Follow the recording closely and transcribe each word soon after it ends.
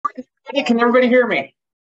Hey, can everybody hear me?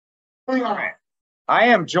 All right. I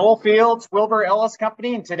am Joel Fields, Wilbur Ellis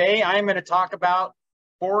Company, and today I'm going to talk about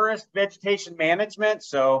forest vegetation management.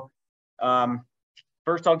 So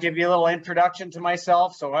first I'll give you a little introduction to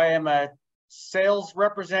myself. So I am a sales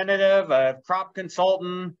representative, a crop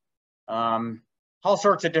consultant, all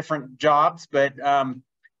sorts of different jobs, but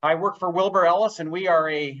I work for Wilbur Ellis, and we are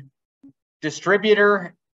a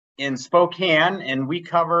distributor in Spokane, and we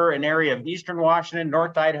cover an area of eastern Washington,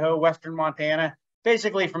 North Idaho, western Montana,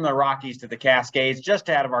 basically from the Rockies to the Cascades,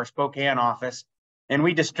 just out of our Spokane office. And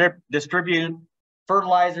we distribute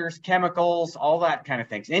fertilizers, chemicals, all that kind of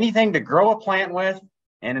things, anything to grow a plant with,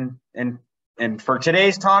 and for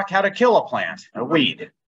today's talk, how to kill a plant, a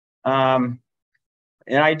weed. And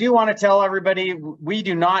I do want to tell everybody, we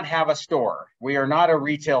do not have a store. We are not a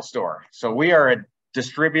retail store. So we are a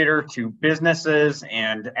distributor to businesses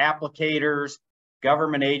and applicators,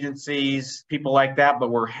 government agencies, people like that. But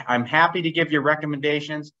I'm happy to give you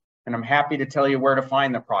recommendations, and I'm happy to tell you where to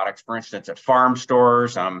find the products. For instance, at farm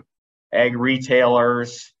stores, ag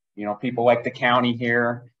retailers, people like the county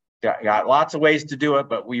here. Got lots of ways to do it,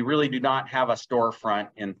 but we really do not have a storefront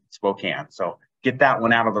in Spokane. So get that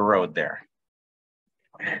one out of the road there.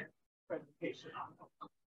 Presentation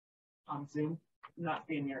on Zoom, not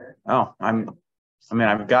being your. Oh,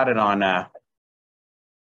 I've got it on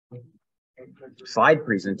slide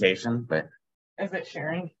presentation, but is it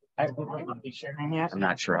sharing? I might not be sharing yet. I'm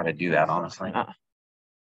not sure how to do that, honestly.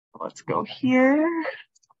 Let's go here.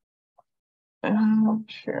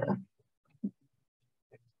 Sure.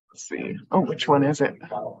 Let's see. Oh, which one is it?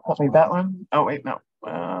 Hopefully that one. Oh wait, no.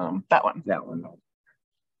 That one. That one.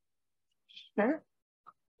 Sure.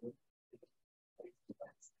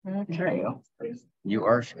 Okay. You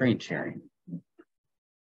are screen sharing.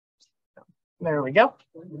 There we go.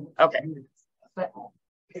 Okay.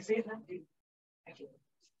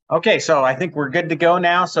 Okay, so I think we're good to go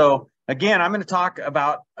now. So again, I'm going to talk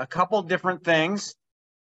about a couple different things.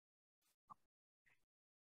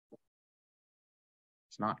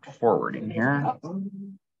 It's not forwarding here.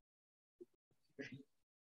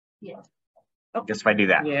 Yeah. I guess if I do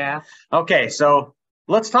that. Yeah. Okay, so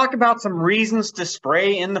let's talk about some reasons to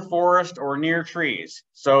spray in the forest or near trees.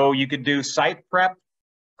 So you could do site prep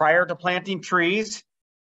prior to planting trees.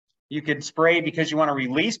 You could spray because you want to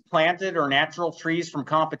release planted or natural trees from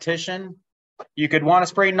competition. You could want to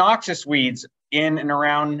spray noxious weeds in and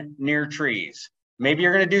around near trees. Maybe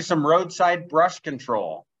you're going to do some roadside brush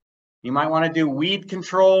control. You might want to do weed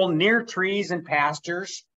control near trees and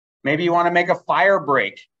pastures. Maybe you want to make a fire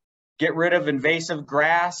break, get rid of invasive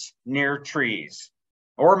grass near trees.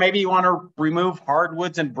 Or maybe you want to remove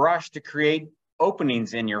hardwoods and brush to create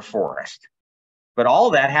openings in your forest. But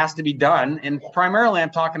all that has to be done, and primarily I'm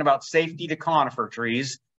talking about safety to conifer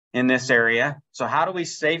trees in this area. So how do we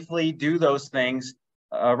safely do those things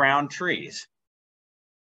around trees?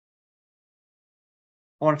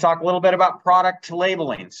 I want to talk a little bit about product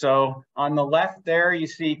labeling. So on the left there, you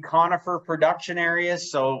see conifer production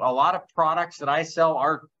areas. So a lot of products that I sell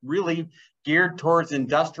are really geared towards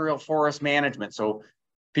industrial forest management. So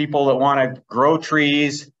people that want to grow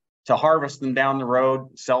trees to harvest them down the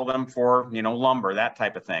road, sell them for, lumber, that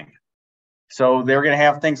type of thing. So they're going to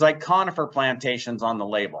have things like conifer plantations on the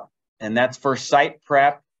label. And that's for site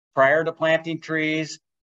prep prior to planting trees,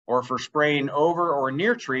 or for spraying over or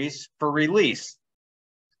near trees for release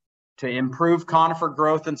to improve conifer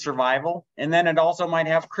growth and survival. And then it also might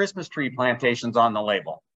have Christmas tree plantations on the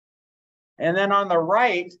label. And then on the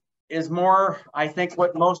right is more, I think,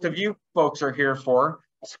 what most of you folks are here for,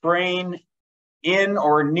 spraying in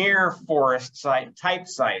or near forest type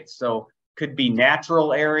sites. So could be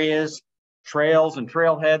natural areas, trails and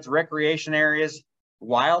trailheads, recreation areas,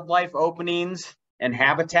 wildlife openings and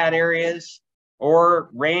habitat areas, or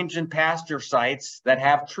range and pasture sites that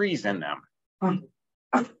have trees in them.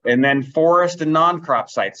 And then forest and non-crop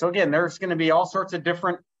sites. So again, there's going to be all sorts of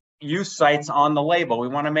different use sites on the label. We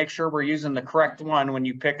want to make sure we're using the correct one when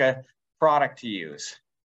you pick a product to use.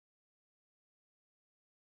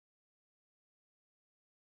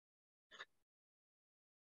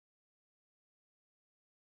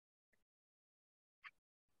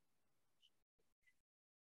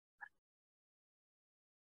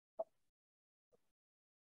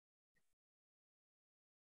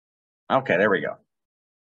 Okay, there we go.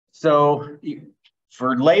 So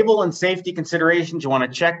for label and safety considerations, you want to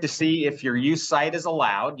check to see if your use site is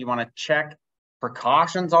allowed. You want to check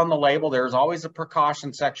precautions on the label. There's always a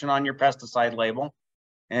precaution section on your pesticide label.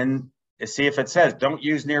 And see if it says don't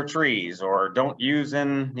use near trees or don't use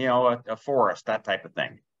in a forest, that type of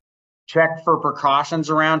thing. Check for precautions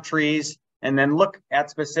around trees. and then look at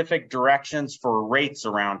specific directions for rates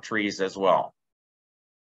around trees as well.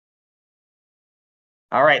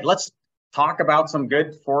 All right, let's talk about some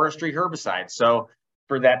good forestry herbicides. So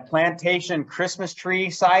for that plantation Christmas tree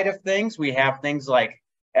side of things, we have things like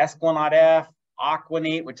Esplanade F,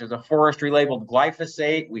 Aquanite, which is a forestry labeled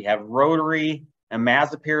glyphosate. We have Rotary,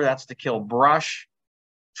 Imazapyr, that's to kill brush.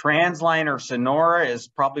 Transline or Sonora is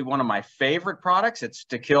probably one of my favorite products. It's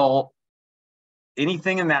to kill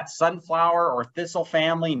anything in that sunflower or thistle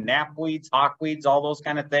family, knapweeds, hawkweeds, all those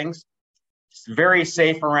kind of things. It's very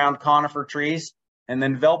safe around conifer trees. And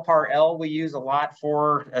then Velpar L we use a lot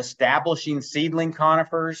for establishing seedling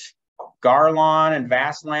conifers, Garlon and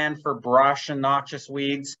Vastland for brush and noxious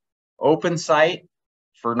weeds, Open Site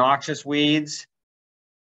for noxious weeds,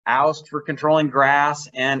 Oust for controlling grass,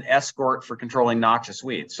 and Escort for controlling noxious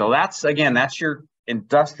weeds. So that's, again, that's your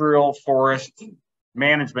industrial forest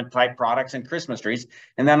management type products and Christmas trees.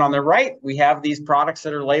 And then on the right, we have these products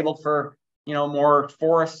that are labeled for, you know, more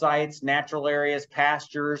forest sites, natural areas,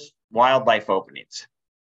 pastures, wildlife openings.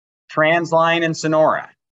 Transline and Sonora.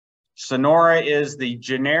 Sonora is the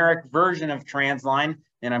generic version of Transline,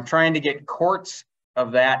 and I'm trying to get quarts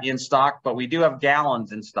of that in stock, but we do have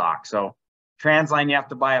gallons in stock. So Transline, you have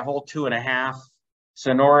to buy a whole 2.5.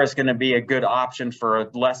 Sonora is going to be a good option for a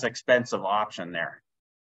less expensive option there.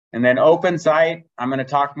 And then Open Site, I'm going to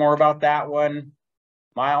talk more about that one.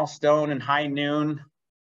 Milestone and High Noon,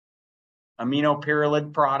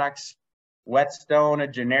 aminopyrrolid products. Whetstone, a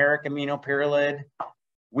generic aminopyrrolid.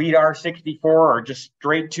 Weed R64, or just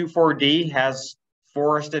straight 2,4-D, has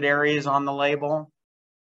forested areas on the label.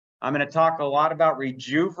 I'm going to talk a lot about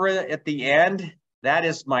Rejuvra at the end. That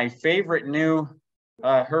is my favorite new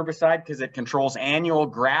herbicide because it controls annual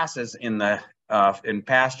grasses in the in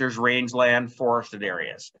pastures, rangeland, forested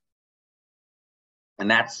areas. And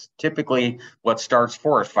that's typically what starts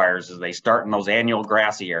forest fires, is they start in those annual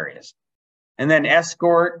grassy areas. And then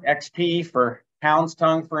Escort XP for hound's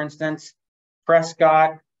tongue, for instance.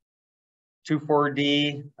 Prescott,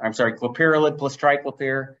 2,4-D, I'm sorry, clopyrrolid plus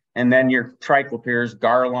triclopyr, and then your triclopyrs,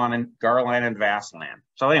 Garlon and Vastland.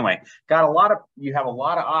 So anyway, you have a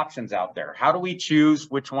lot of options out there. How do we choose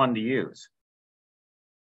which one to use?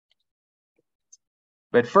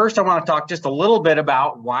 But first, I want to talk just a little bit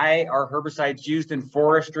about why are herbicides used in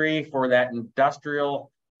forestry for that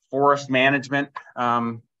industrial forest management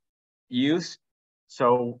use.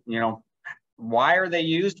 So, you know, why are they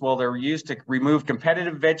used? Well, they're used to remove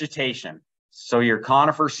competitive vegetation. So your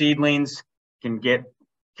conifer seedlings can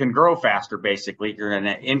grow faster, basically. You're going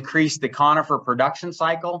to increase the conifer production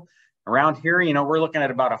cycle. Around here, you know, we're looking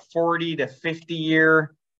at about a 40 to 50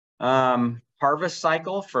 year harvest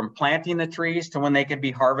cycle from planting the trees to when they can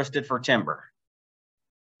be harvested for timber.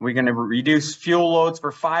 We're going to reduce fuel loads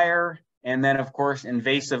for fire, and then, of course,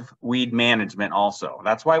 invasive weed management also.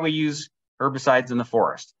 That's why we use herbicides in the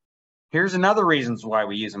forest. Here's another reasons why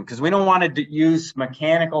we use them, because we don't want to use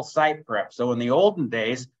mechanical site prep. So in the olden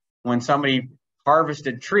days, when somebody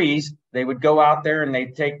harvested trees, they would go out there and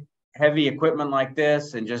they'd take heavy equipment like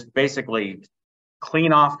this and just basically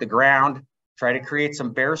clean off the ground, try to create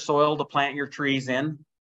some bare soil to plant your trees in.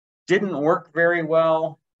 Didn't work very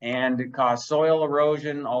well, and it caused soil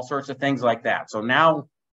erosion, all sorts of things like that. So now,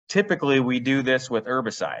 typically, we do this with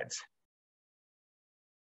herbicides.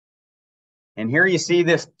 And here you see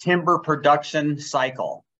this timber production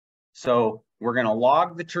cycle. So we're going to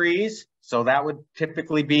log the trees. So that would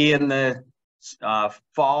typically be in the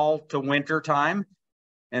fall to winter time.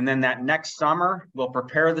 And then that next summer, we'll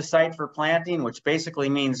prepare the site for planting, which basically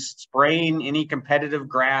means spraying any competitive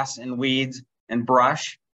grass and weeds and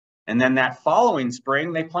brush. And then that following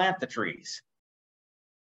spring, they plant the trees.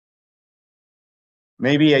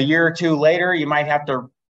 Maybe a year or two later, you might have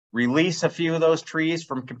to release a few of those trees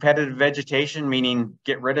from competitive vegetation, meaning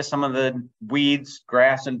get rid of some of the weeds,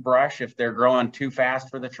 grass, and brush if they're growing too fast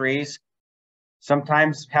for the trees.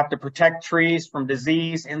 Sometimes have to protect trees from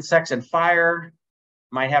disease, insects, and fire.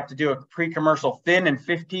 Might have to do a pre-commercial thin in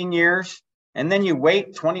 15 years. And then you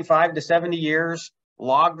wait 25 to 70 years,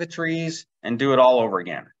 log the trees, and do it all over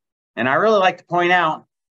again. And I really like to point out,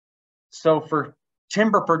 so for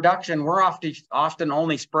timber production, we're often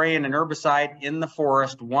only spraying an herbicide in the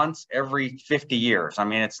forest once every 50 years. I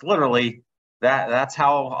mean, it's literally that's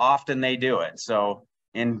how often they do it. So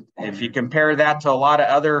if you compare that to a lot of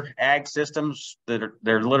other ag systems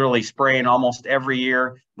they're literally spraying almost every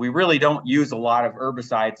year, we really don't use a lot of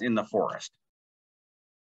herbicides in the forest.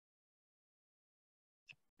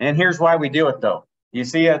 And here's why we do it though. You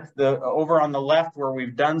see over on the left where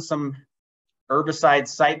we've done some herbicide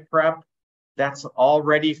site prep. That's all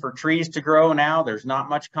ready for trees to grow now. There's not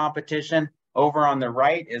much competition. over on the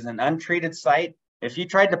right is an untreated site. If you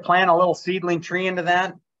tried to plant a little seedling tree into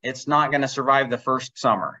that, it's not going to survive the first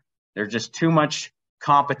summer. There's just too much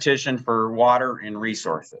competition for water and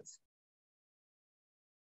resources.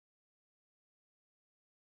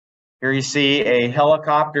 Here you see a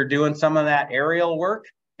helicopter doing some of that aerial work,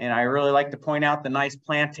 and I really like to point out the nice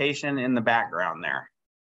plantation in the background there.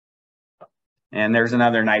 And there's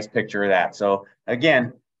another nice picture of that. So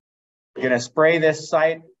again, going to spray this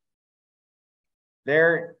site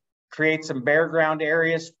there, create some bare ground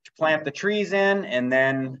areas to plant the trees in, and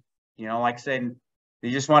then, you know, like I said, you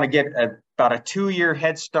just want to get about a 2-year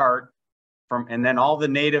head start from, and then all the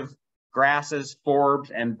native grasses,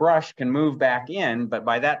 forbs, and brush can move back in, but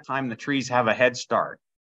by that time the trees have a head start.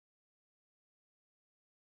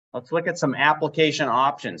 Let's look at some application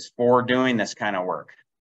options for doing this kind of work.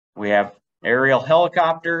 We have aerial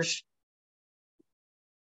helicopters.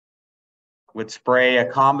 Would spray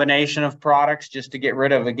a combination of products just to get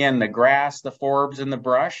rid of, again, the grass, the forbs, and the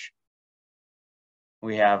brush.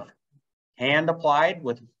 We have hand applied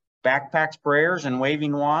with backpack sprayers and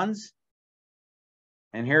waving wands.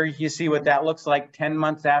 And here you see what that looks like 10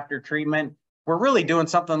 months after treatment. We're really doing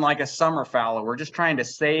something like a summer fallow. We're just trying to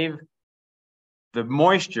save the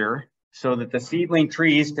moisture so that the seedling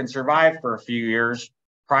trees can survive for a few years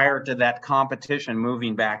prior to that competition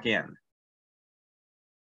moving back in.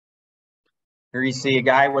 Here you see a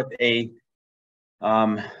guy with a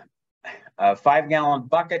 5-gallon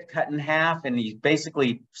bucket cut in half, and he's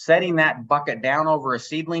basically setting that bucket down over a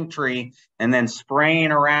seedling tree and then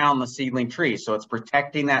spraying around the seedling tree. So it's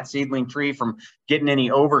protecting that seedling tree from getting any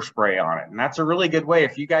overspray on it. And that's a really good way.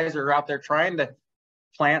 If you guys are out there trying to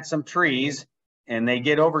plant some trees and they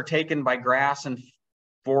get overtaken by grass and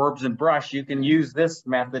forbs and brush, you can use this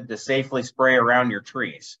method to safely spray around your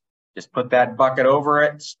trees. Just put that bucket over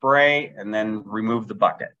it, spray, and then remove the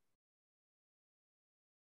bucket.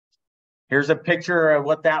 Here's a picture of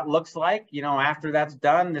what that looks like. You know, after that's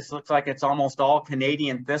done, this looks like it's almost all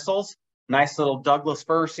Canadian thistles. Nice little Douglas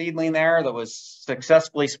fir seedling there that was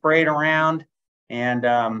successfully sprayed around. And,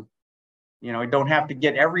 you know, you don't have to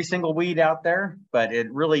get every single weed out there, but it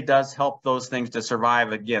really does help those things to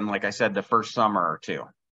survive, again, like I said, the first summer or two.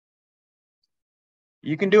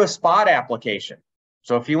 You can do a spot application.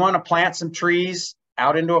 So if you want to plant some trees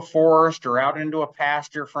out into a forest or out into a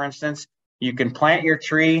pasture, for instance, you can plant your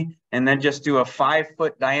tree and then just do a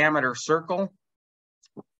 5-foot diameter circle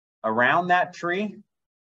around that tree.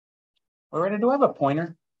 Loretta, do I have a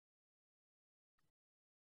pointer?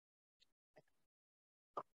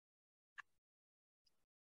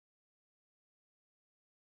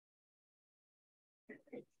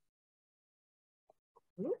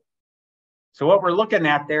 So what we're looking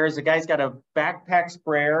at there is the guy's got a backpack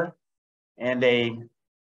sprayer and a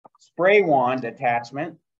spray wand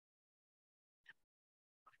attachment.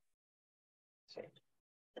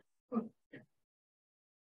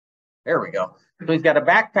 There we go. So he's got a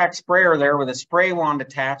backpack sprayer there with a spray wand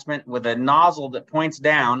attachment with a nozzle that points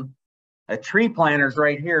down. A tree planter's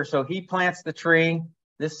right here. So he plants the tree.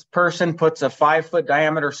 This person puts a 5-foot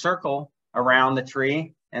diameter circle around the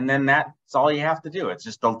tree. And then that's all you have to do. It's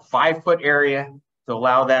just a 5-foot area to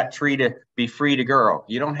allow that tree to be free to grow.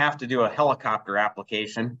 You don't have to do a helicopter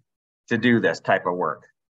application to do this type of work.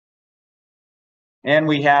 And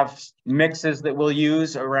we have mixes that we'll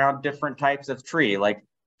use around different types of tree. Like,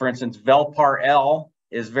 for instance, Velpar L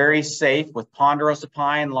is very safe with ponderosa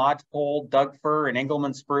pine, lodgepole, Doug fir, and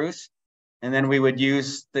Engelmann spruce. And then we would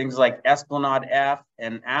use things like Esplanade F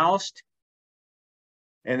and Oust.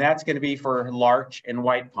 And that's going to be for larch and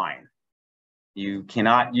white pine. You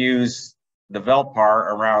cannot use the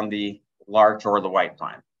Velpar around the larch or the white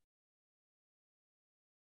pine.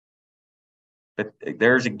 But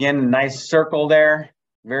there's, again, a nice circle there.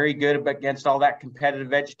 Very good against all that competitive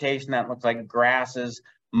vegetation that looks like grasses,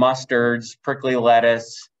 mustards, prickly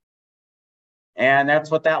lettuce. And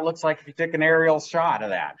that's what that looks like if you took an aerial shot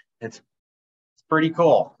of that. It's pretty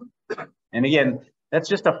cool. And again, that's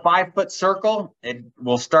just a 5-foot circle. It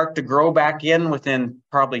will start to grow back in within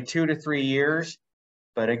probably 2 to 3 years.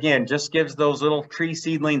 But again, just gives those little tree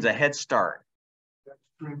seedlings a head start. That's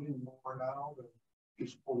trending more now than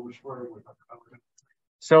just overspray with a cover.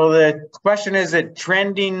 So the question is it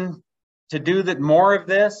trending to do that more of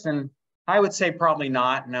this? And I would say probably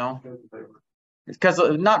not, no. It's because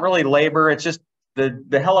not really labor. It's just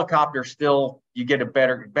the helicopter still, you get a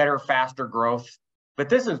better, faster growth. But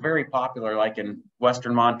this is very popular, like in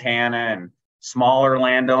Western Montana, and smaller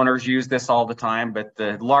landowners use this all the time, but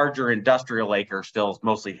the larger industrial acre still is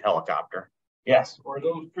mostly helicopter. Yes. Are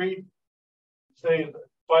those trees, say,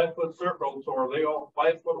 5-foot circles, or are they all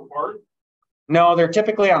 5 foot apart? No, they're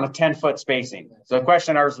typically on a 10-foot spacing. So the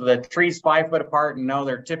question is, are the trees 5 foot apart? And no,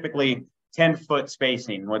 they're typically 10-foot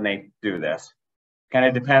spacing when they do this. Kind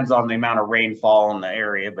of depends on the amount of rainfall in the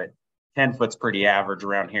area, but 10 foot's pretty average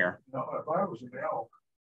around here. Now, if I was an elk,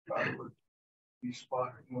 I would be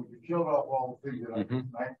spotted, you killed off all the things that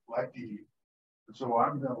I like to eat. So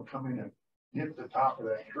I'm gonna come in and hit the top of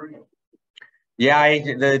that tree. Yeah,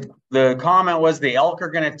 the comment was the elk are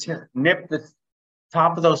gonna nip the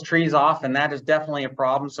top of those trees off, and that is definitely a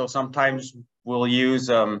problem. So sometimes we'll use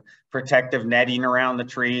protective netting around the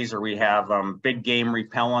trees, or we have big game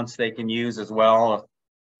repellents they can use as well.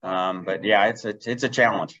 But yeah, it's a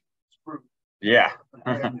challenge. Yeah.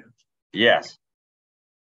 Yes.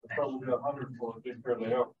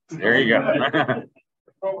 There you go.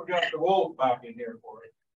 We got the wolf back in here for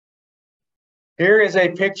it. Here is a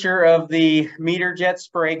picture of the meter jet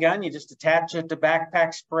spray gun. You just attach it to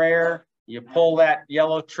backpack sprayer. You pull that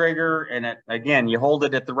yellow trigger, and it, again, you hold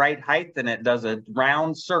it at the right height, and it does a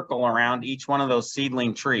round circle around each one of those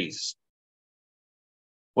seedling trees.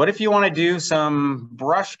 What if you want to do some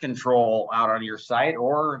brush control out on your site,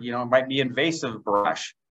 or, you know, it might be invasive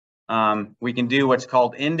brush? We can do what's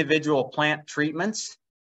called individual plant treatments.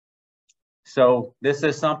 So this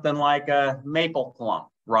is something like a maple clump,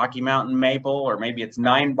 Rocky Mountain maple, or maybe it's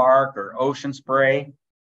 9 bark or ocean spray.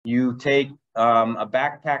 You take a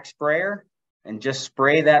backpack sprayer and just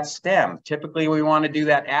spray that stem. Typically, we want to do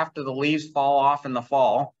that after the leaves fall off in the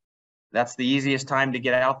fall. That's the easiest time to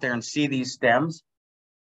get out there and see these stems.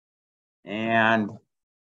 And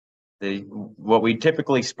what we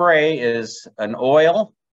typically spray is an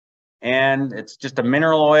oil, and it's just a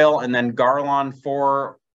mineral oil, and then Garlon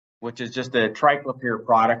 4, which is just a triclopyr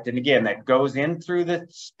product. And again, that goes in through the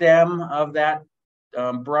stem of that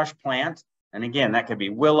brush plant. And again, that could be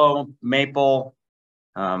willow, maple,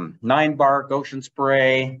 9 bark, ocean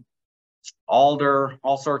spray, alder,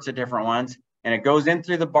 all sorts of different ones. And it goes in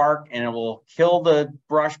through the bark, and it will kill the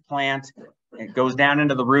brush plant. It goes down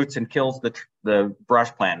into the roots and kills the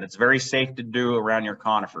brush plant. It's very safe to do around your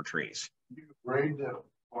conifer trees. You abrade the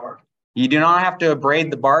bark? You do not have to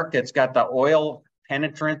abrade the bark. It's got the oil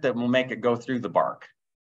penetrant that will make it go through the bark.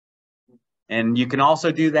 And you can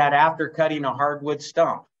also do that after cutting a hardwood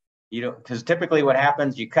stump. You know, because typically what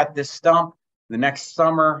happens, you cut this stump, the next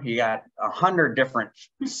summer you got 100 different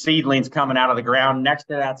seedlings coming out of the ground next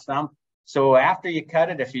to that stump. So after you cut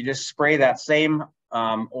it, if you just spray that same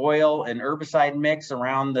oil and herbicide mix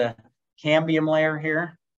around the cambium layer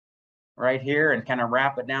here, right here, and kind of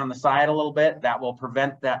wrap it down the side a little bit, that will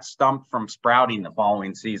prevent that stump from sprouting the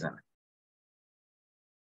following season.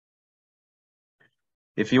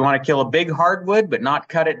 If you want to kill a big hardwood but not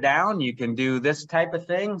cut it down, you can do this type of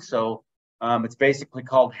thing. So it's basically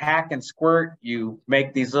called hack and squirt. You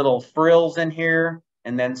make these little frills in here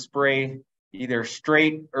and then spray either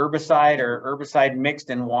straight herbicide or herbicide mixed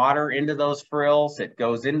in water into those frills. It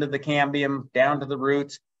goes into the cambium, down to the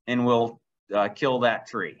roots, and will kill that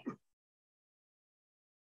tree.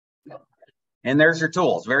 And there's your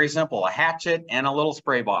tools. Very simple. A hatchet and a little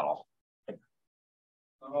spray bottle.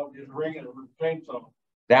 Just ring it with a chainsaw.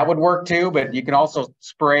 That would work too, but you can also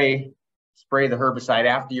spray the herbicide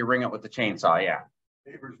after you ring it with the chainsaw. Yeah.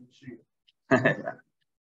 Neighbors would see it.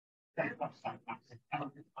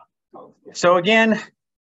 So again,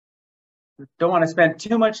 don't want to spend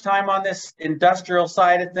too much time on this industrial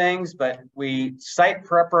side of things, but site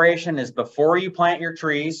preparation is before you plant your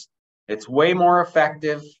trees. It's way more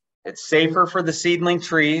effective. It's safer for the seedling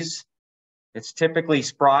trees. It's typically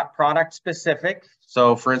product specific.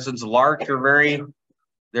 So for instance, larch are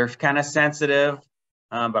they're kind of sensitive,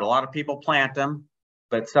 but a lot of people plant them,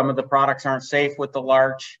 but some of the products aren't safe with the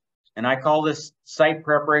larch. And I call this site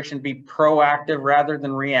preparation be proactive rather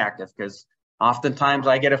than reactive, because oftentimes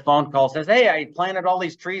I get a phone call that says, hey, I planted all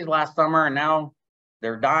these trees last summer and now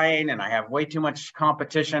they're dying and I have way too much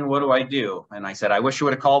competition. What do I do? And I said, I wish you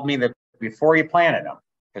would have called me before you planted them,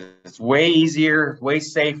 because it's way easier, way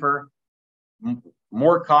safer,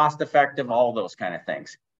 more cost effective, all those kind of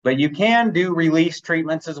things. But you can do release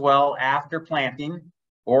treatments as well after planting,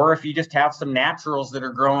 or if you just have some naturals that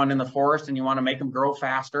are growing in the forest and you want to make them grow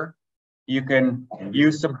faster, you can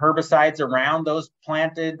use some herbicides around those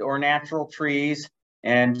planted or natural trees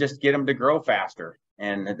and just get them to grow faster.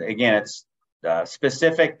 And again, it's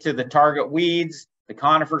specific to the target weeds, the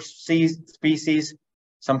conifer species.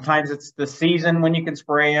 Sometimes it's the season when you can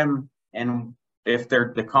spray them, and if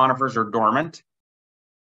the conifers are dormant.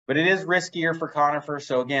 But it is riskier for conifers.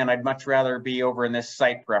 So again, I'd much rather be over in this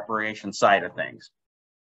site preparation side of things.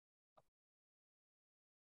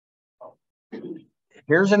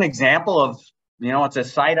 Here's an example of you know, it's a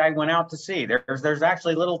site I went out to see. There's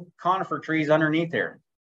actually little conifer trees underneath here.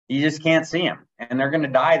 You just can't see them, and they're going to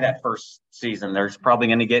die that first season. There's probably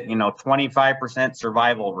going to get, you know, 25%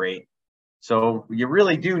 survival rate. So you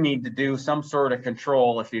really do need to do some sort of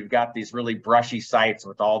control if you've got these really brushy sites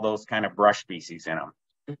with all those kind of brush species in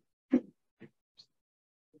them.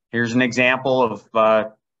 Here's an example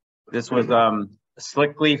of, this was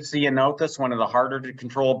slickleaf ceanothus, one of the harder to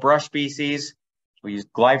control brush species. We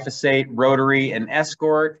used glyphosate, rotary, and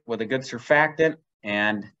escort with a good surfactant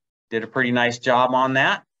and did a pretty nice job on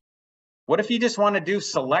that. What if you just want to do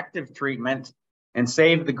selective treatment and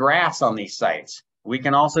save the grass on these sites? We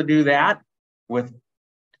can also do that with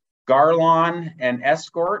Garlon and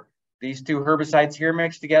Escort, these two herbicides here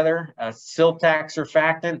mixed together, a Siltac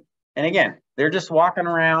surfactant. And again, they're just walking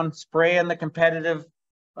around spraying the competitive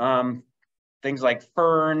things like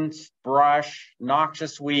ferns, brush,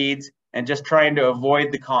 noxious weeds, and just trying to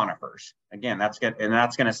avoid the conifers. Again, that's going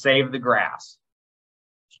to save the grass.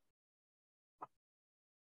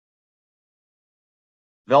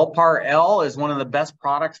 Velpar L is one of the best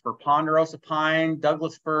products for ponderosa pine,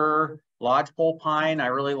 Douglas fir, lodgepole pine. I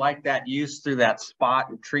really like that use through that spot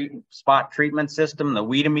treatment system, the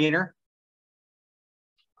Weedometer.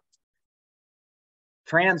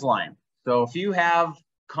 Translime. So if you have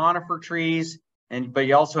conifer trees, but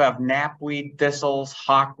you also have knapweed, thistles,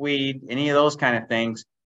 hawkweed, any of those kind of things,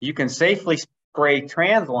 you can safely spray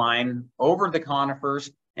Translime over the conifers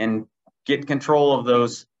and get control of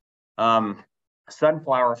those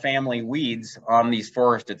sunflower family weeds on these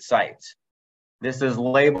forested sites. This is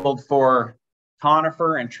labeled for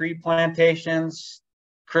conifer and tree plantations,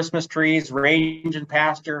 Christmas trees, range and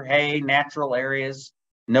pasture, hay, natural areas,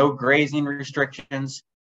 no grazing restrictions.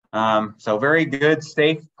 So very good,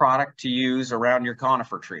 safe product to use around your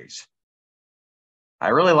conifer trees. I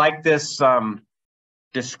really like this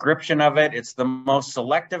description of it. It's the most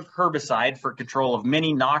selective herbicide for control of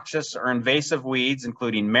many noxious or invasive weeds,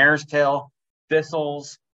 including mare's tail,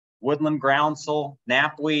 thistles, woodland groundsel,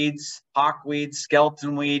 knapweeds, hawkweed,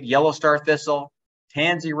 skeleton weed, yellow star thistle,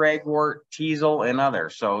 tansy ragwort, teasel, and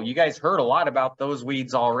others. So you guys heard a lot about those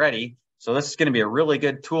weeds already. So this is going to be a really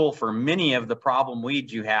good tool for many of the problem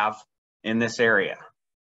weeds you have in this area.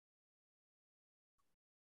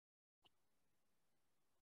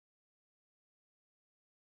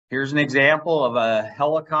 Here's an example of a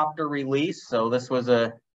helicopter release. So this was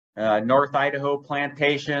a North Idaho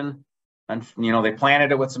plantation. And, you know, they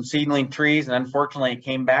planted it with some seedling trees, and unfortunately it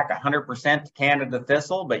came back 100% to Canada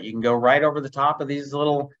thistle, but you can go right over the top of these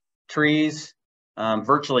little trees,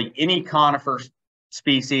 virtually any conifer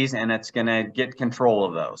species, and it's going to get control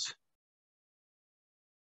of those.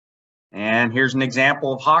 And here's an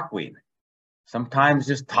example of hawkweed. Sometimes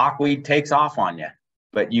just hawkweed takes off on you,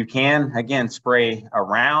 but you can, again, spray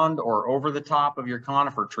around or over the top of your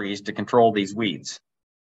conifer trees to control these weeds.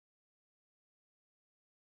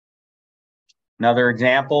 Another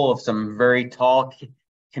example of some very tall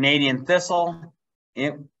Canadian thistle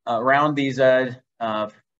around these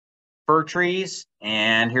fir trees.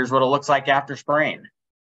 And here's what it looks like after spraying.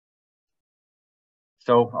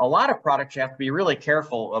 So a lot of products you have to be really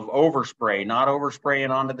careful of overspray, not overspraying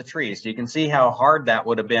onto the trees. So you can see how hard that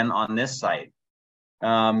would have been on this site.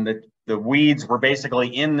 The weeds were basically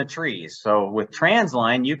in the trees. So with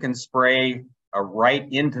Translime, you can spray right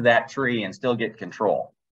into that tree and still get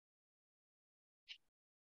control.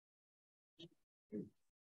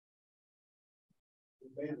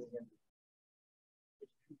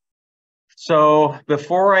 So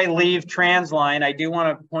before I leave Translime, I do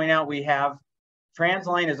want to point out we have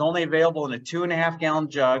Translime is only available in a 2.5 gallon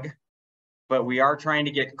jug, but we are trying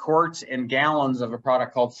to get quarts and gallons of a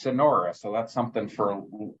product called Sonora. So that's something for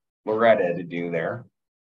Loretta to do there.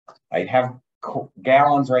 I have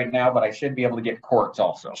gallons right now, but I should be able to get quarts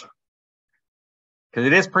also.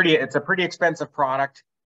 Because it's a pretty expensive product.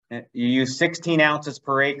 You use 16 ounces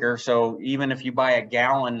per acre. So even if you buy a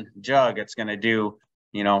gallon jug, it's going to do,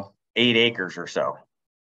 you know, 8 acres or so.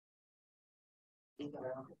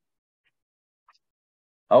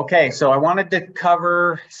 Okay, so I wanted to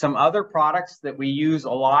cover some other products that we use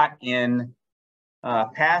a lot in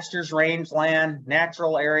pastures, rangeland,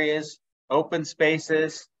 natural areas, open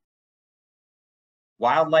spaces,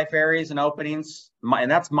 wildlife areas and openings,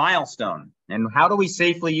 and that's Milestone. And how do we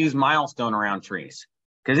safely use Milestone around trees?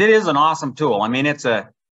 Because it is an awesome tool. I mean,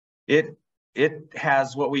 it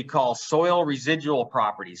has what we call soil residual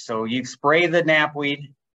properties. So you spray the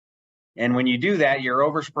knapweed, and when you do that, you're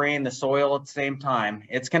overspraying the soil at the same time.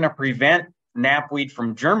 It's going to prevent knapweed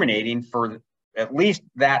from germinating for at least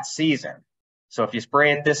that season. So if you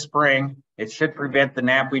spray it this spring, it should prevent the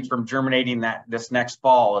knapweed from germinating this next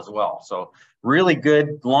fall as well. So really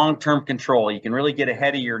good long-term control. You can really get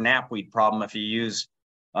ahead of your knapweed problem if you use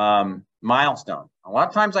Milestone. A lot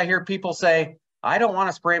of times I hear people say, I don't want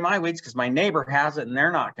to spray my weeds because my neighbor has it and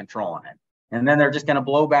they're not controlling it. And then they're just going to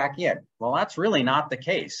blow back in. Well, that's really not the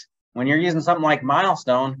case. When you're using something like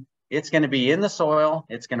Milestone, it's going to be in the soil.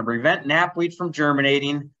 It's going to prevent knapweed from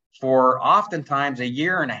germinating for oftentimes a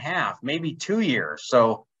year and a half, maybe 2 years.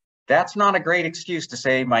 So that's not a great excuse to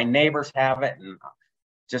say my neighbors have it, and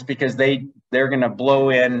just because they're going to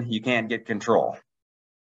blow in, you can't get control.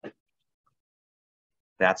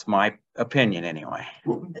 That's my opinion anyway.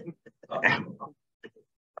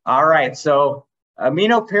 All right, so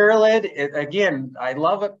aminopyrrolid, again, I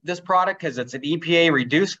love this product because it's an EPA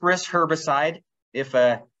reduced risk herbicide. If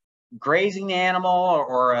a grazing animal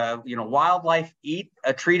or a wildlife eat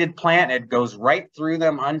a treated plant, it goes right through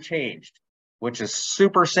them unchanged, which is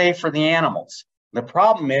super safe for the animals. The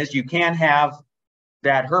problem is you can't have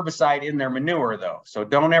that herbicide in their manure though. So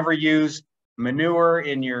don't ever use manure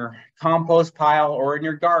in your compost pile or in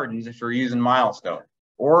your gardens if you're using Milestone,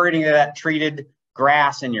 or any of that treated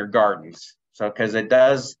grass in your gardens. So because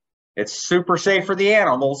it's super safe for the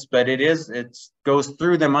animals, but it goes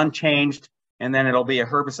through them unchanged, and then it'll be a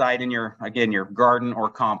herbicide in your garden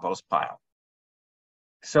or compost pile.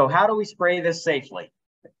 So how do we spray this safely?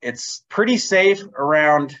 It's pretty safe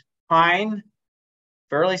around pine,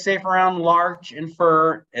 fairly safe around larch and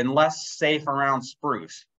fir, and less safe around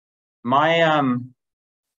spruce. My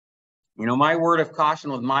my word of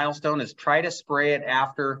caution with Milestone is try to spray it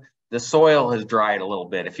after the soil has dried a little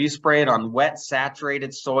bit. If you spray it on wet,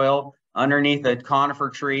 saturated soil underneath a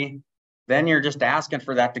conifer tree, then you're just asking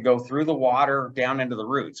for that to go through the water down into the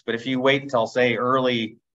roots. But if you wait until, say,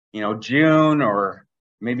 early, June, or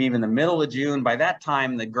maybe even the middle of June, by that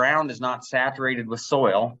time, the ground is not saturated with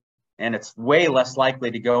soil, and it's way less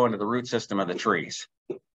likely to go into the root system of the trees.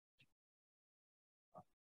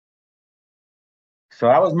 So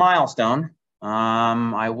that was Milestone.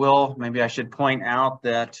 Maybe I should point out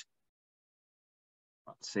that,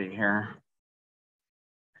 let's see here.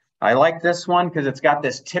 I like this one because it's got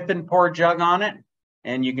this tip and pour jug on it,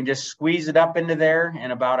 and you can just squeeze it up into there,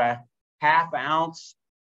 and about a ½ ounce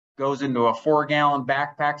goes into a 4-gallon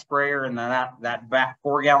backpack sprayer, and then that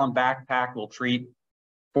 4-gallon backpack will treat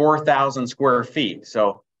 4,000 square feet.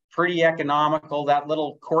 So pretty economical. That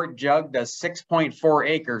little quart jug does 6.4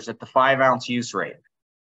 acres at the 5-ounce use rate.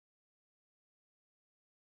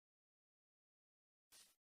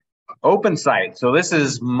 Open site. So this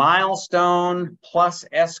is Milestone plus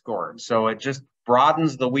Escort. So it just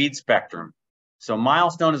broadens the weed spectrum. So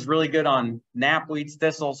Milestone is really good on knapweeds,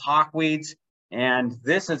 thistles, hawkweeds, and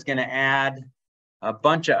this is going to add a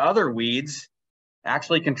bunch of other weeds.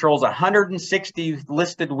 Actually controls 160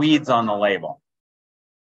 listed weeds on the label.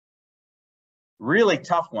 Really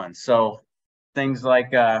tough ones. So things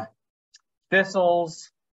like thistles,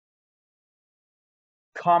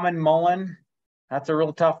 common mullein, that's a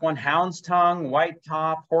real tough one. Hound's tongue, white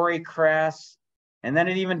top, hoary cress, and then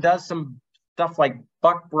it even does some stuff like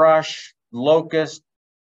buckbrush, locust,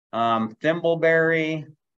 thimbleberry,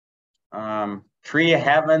 tree of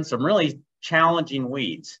heaven, some really challenging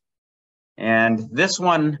weeds. And this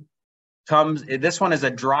one is a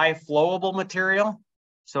dry flowable material.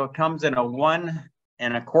 So it comes in a 1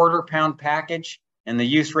 1/4 pound package, and the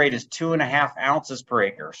use rate is 2.5 ounces per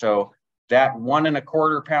acre. So that 1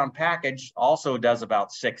 1/4 pound package also does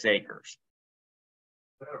about 6 acres.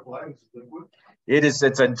 That applies as liquid?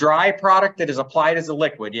 It's a dry product that is applied as a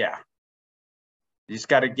liquid, yeah. You just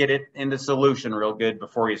got to get it into solution real good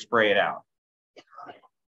before you spray it out.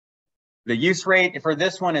 The use rate for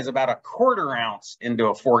this one is about 1/4 ounce into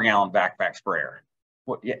a 4-gallon backpack sprayer.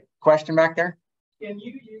 What, question back there? Can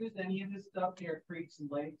you use any of this stuff near creeks and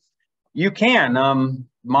lakes? You can.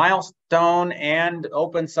 Milestone and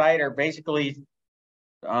Open Site are basically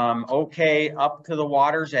okay up to the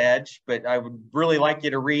water's edge, but I would really like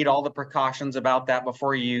you to read all the precautions about that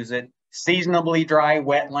before you use it. Seasonably dry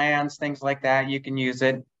wetlands, things like that, you can use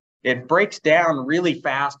it. It breaks down really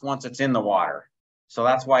fast once it's in the water. So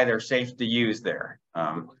that's why they're safe to use there.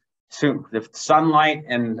 So if sunlight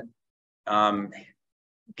and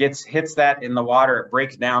hits that in the water, it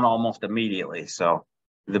breaks down almost immediately. So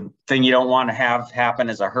the thing you don't want to have happen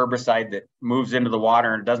is a herbicide that moves into the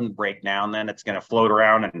water and doesn't break down. Then it's going to float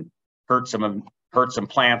around and hurt some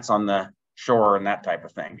plants on the shore and that type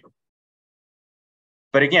of thing.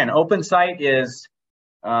 But again, Open Site is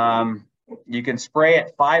you can spray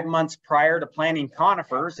it 5 months prior to planting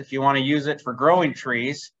conifers if you want to use it for growing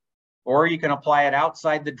trees, or you can apply it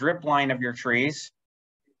outside the drip line of your trees,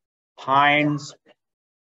 pines,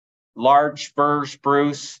 large fir,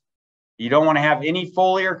 spruce. You don't want to have any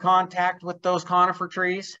foliar contact with those conifer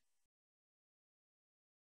trees.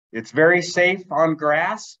 It's very safe on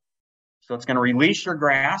grass, so it's going to release your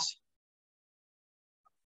grass.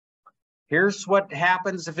 Here's what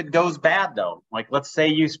happens if it goes bad though. Like let's say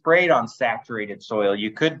you sprayed on saturated soil.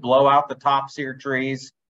 You could blow out the tops of your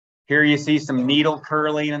trees. Here you see some needle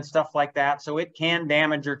curling and stuff like that. So it can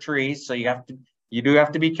damage your trees. So you do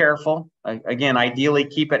have to be careful. Again, ideally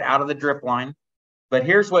keep it out of the drip line. But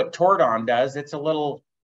here's what Tordon does. It's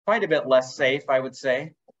quite a bit less safe, I would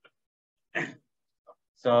say.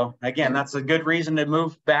 So again, that's a good reason to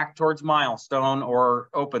move back towards milestone or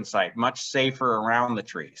open site, much safer around the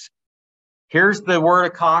trees. Here's the word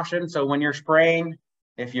of caution. So when you're spraying,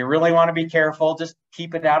 if you really want to be careful, just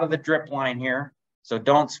keep it out of the drip line here. So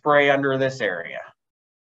don't spray under this area.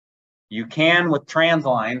 You can with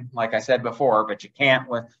transline, like I said before, but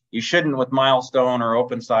you shouldn't with milestone or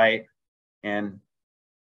open site. And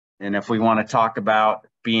if we want to talk about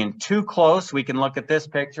being too close, we can look at this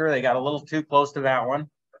picture. They got a little too close to that one.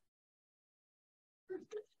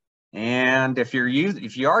 And if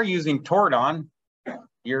you are using Tordon,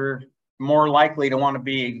 you're more likely to want to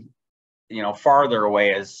be, farther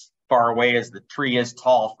away, as far away as the tree is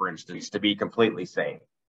tall, for instance, to be completely safe.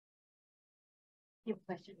 You have a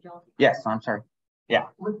question, Joel? Yes, I'm sorry. Yeah.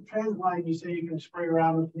 With transline, you say you can spray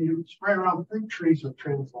around fruit trees with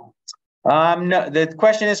transline. No, the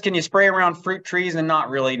question is, can you spray around fruit trees? And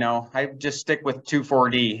not really, no. I just stick with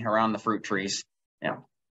 2,4-D around the fruit trees. Yeah.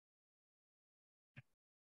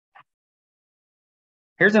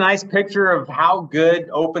 Here's a nice picture of how good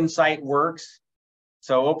open site works.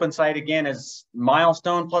 So open site again is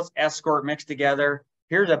milestone plus escort mixed together.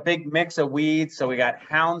 Here's a big mix of weeds. So we got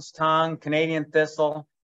hound's tongue, Canadian thistle.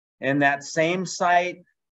 In that same site,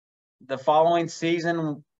 the following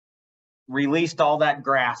season, released all that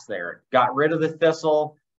grass there. Got rid of the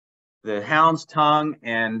thistle, the hound's tongue,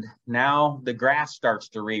 and now the grass starts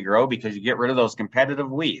to regrow because you get rid of those competitive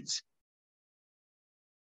weeds.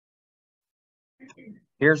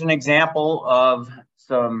 Here's an example of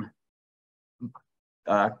some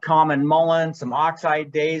common mullein, some oxeye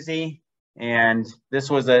daisy, and this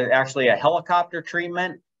was actually a helicopter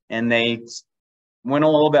treatment, and they went a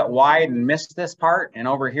little bit wide and missed this part, and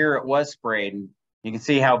over here it was sprayed. And you can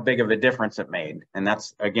see how big of a difference it made, and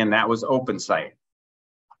that's, again, that was open site.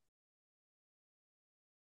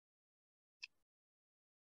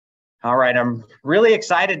 All right, I'm really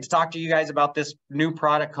excited to talk to you guys about this new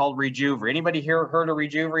product called Rejuvra. Anybody here heard of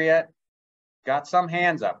Rejuvra yet? Got some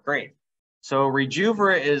hands up, great. So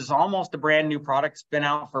Rejuvra is almost a brand new product. It's been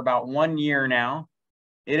out for about 1 year now.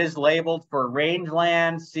 It is labeled for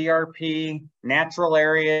rangeland, CRP, natural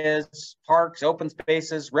areas, parks, open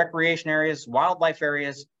spaces, recreation areas, wildlife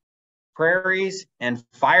areas, prairies, and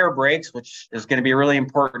fire breaks, which is going to be really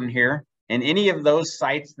important here, and any of those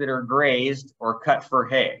sites that are grazed or cut for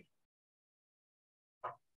hay.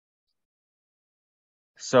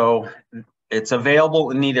 So it's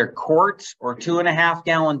available in either quarts or 2.5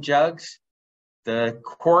 gallon jugs. The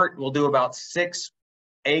quart will do about 6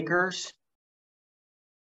 acres.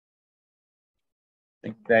 I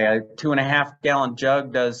think the 2.5 gallon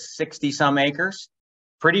jug does 60 some acres.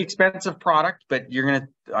 Pretty expensive product, but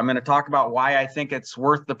I'm gonna talk about why I think it's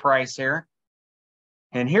worth the price here.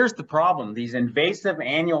 And here's the problem: these invasive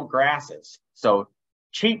annual grasses. So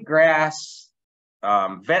cheatgrass,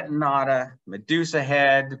 vetinata, medusa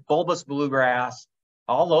head, bulbous bluegrass,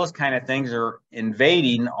 all those kind of things are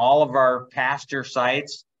invading all of our pasture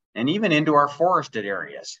sites and even into our forested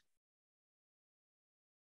areas.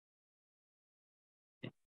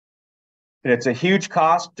 It's a huge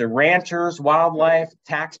cost to ranchers, wildlife,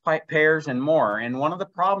 taxpayers, and more. And one of the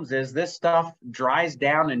problems is this stuff dries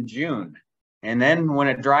down in June. And then when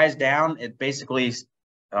it dries down, it basically,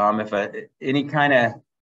 if any kind of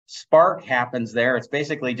spark happens there, it's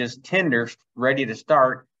basically just tinder ready to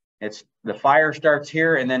start. The fire starts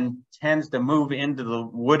here and then tends to move into the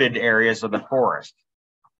wooded areas of the forest.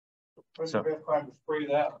 When's the best time to spray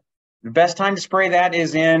that? The best time to spray that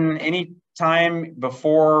is in any time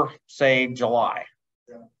before, say, July.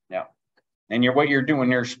 Yeah. And what you're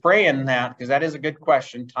doing, you're spraying that, because that is a good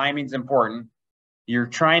question. Timing's important. You're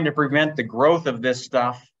trying to prevent the growth of this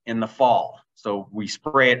stuff in the fall. So we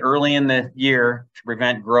spray it early in the year to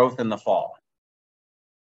prevent growth in the fall.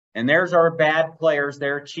 And there's our bad players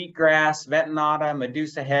there: cheatgrass, vetinata,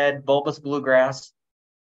 medusa head, bulbous bluegrass.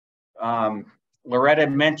 Loretta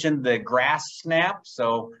mentioned the grass snap.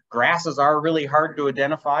 So grasses are really hard to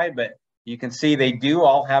identify, but you can see they do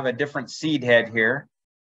all have a different seed head here.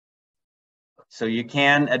 So you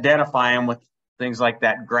can identify them with things like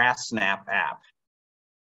that grass snap app.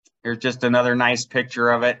 Here's just another nice picture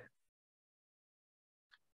of it.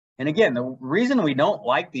 And again, the reason we don't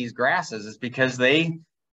like these grasses is because they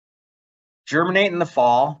germinate in the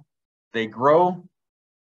fall, they grow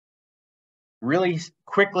really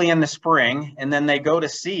quickly in the spring, and then they go to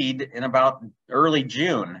seed in about early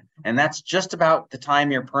June. And that's just about the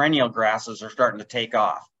time your perennial grasses are starting to take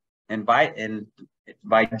off. And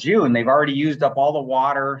by June, they've already used up all the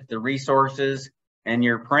water, the resources, and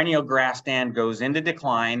your perennial grass stand goes into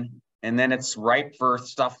decline. And then it's ripe for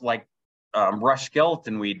stuff like rush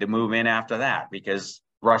skeleton weed to move in after that, because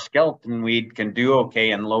rush skeleton weed can do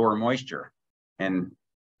okay in lower moisture. And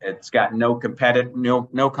it's got no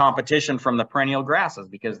competition from the perennial grasses,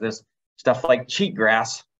 because this stuff like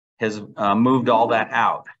cheatgrass has moved all that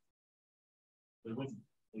out.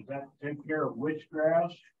 Does that take care of witch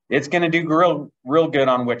grass? It's going to do real good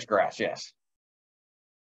on witch grass, yes.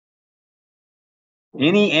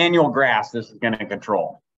 Any annual grass, this is going to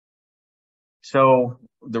control. So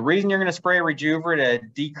the reason you're going to spray Rejuver to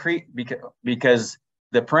decrease, because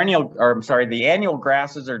the annual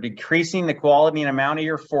grasses are decreasing the quality and amount of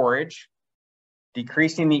your forage,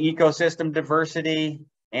 decreasing the ecosystem diversity,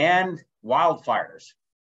 and wildfires.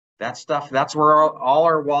 That's where all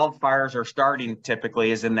our wildfires are starting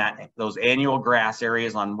typically, is in those annual grass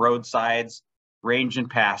areas on roadsides, range, and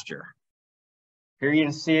pasture. Here you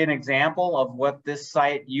can see an example of what this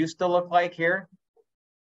site used to look like here.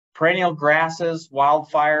 Perennial grasses,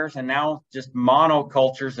 wildfires, and now just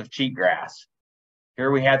monocultures of cheatgrass.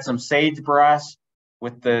 Here we had some sagebrush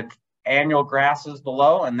with the annual grasses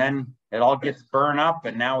below, and then it all gets burned up,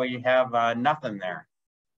 and now we have nothing there.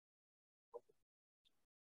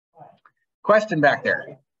 Question back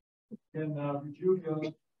there. Can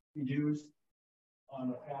Rejuva be used on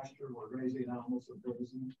a pasture or grazing animals or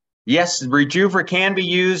grazing? Yes, Rejuver can be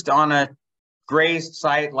used on a grazed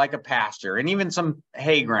site like a pasture, and even some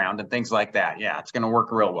hay ground and things like that. Yeah, it's going to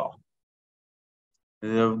work real well.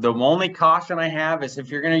 The only caution I have is if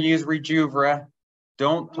you're going to use Rejuva,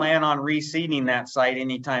 don't plan on reseeding that site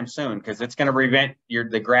anytime soon, because it's going to prevent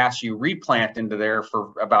the grass you replant into there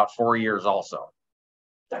for about 4 years also.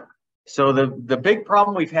 So the big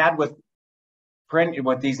problem we've had with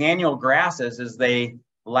these annual grasses is they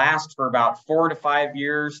last for about 4 to 5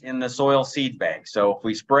 years in the soil seed bank. So if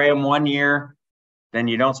we spray them 1 year, then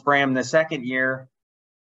you don't spray them the second year,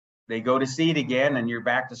 they go to seed again and you're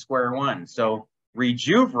back to square one. So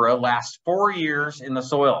Rejuva lasts 4 years in the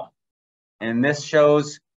soil. And this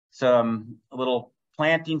shows some little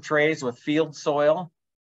planting trays with field soil.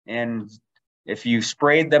 And if you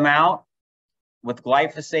sprayed them out with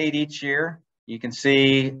glyphosate each year, you can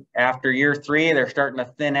see after year 3, they're starting to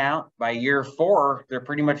thin out. By year 4, they're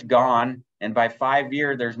pretty much gone. And by 5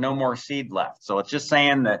 years, there's no more seed left. So it's just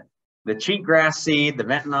saying that the cheatgrass seed, the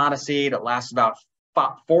ventonata seed, it lasts about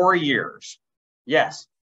 4 years. Yes.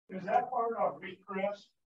 Is that hard on wheatgrass?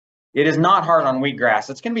 It is not hard on wheatgrass.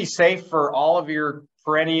 It's going to be safe for all of your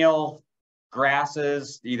perennial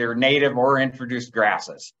grasses, either native or introduced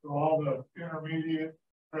grasses. So all the intermediate.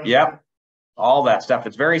 Yep. All that stuff.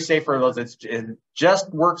 It's very safe for those. It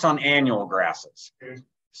just works on annual grasses. Okay.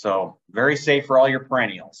 So very safe for all your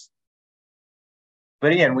perennials.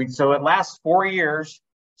 But again, so it lasts 4 years.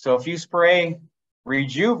 So if you spray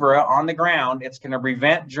Rejuva on the ground, it's going to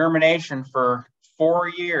prevent germination for 4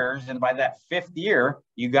 years. And by that 5th year,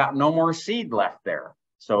 you got no more seed left there.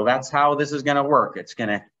 So that's how this is going to work. It's going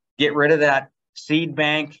to get rid of that seed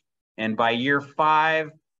bank. And by year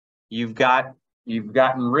 5, you've gotten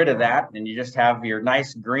rid of that, and you just have your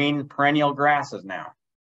nice green perennial grasses now.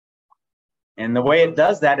 And the way it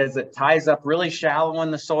does that is it ties up really shallow in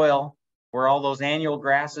the soil where all those annual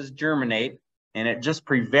grasses germinate, and it just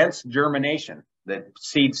prevents germination. The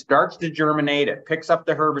seed starts to germinate, it picks up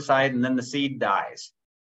the herbicide, and then the seed dies.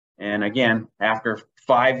 And again, after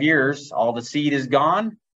 5 years, all the seed is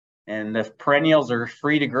gone and the perennials are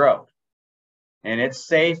free to grow. And it's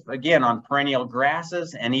safe, again, on perennial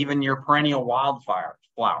grasses and even your perennial wildfire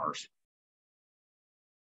flowers.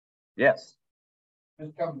 Yes. Does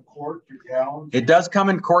it come in quart or gallons? It does come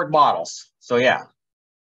in quart bottles. So yeah.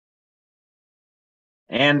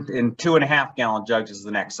 And in 2.5 gallon jugs is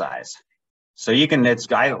the next size. So you can,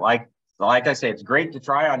 like I say, it's great to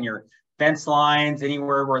try on your fence lines,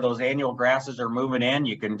 anywhere where those annual grasses are moving in.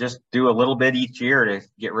 You can just do a little bit each year to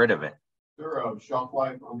get rid of it. Is there a shelf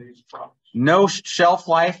life on these products? No shelf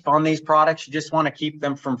life on these products. You just want to keep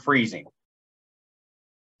them from freezing.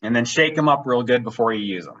 And then shake them up real good before you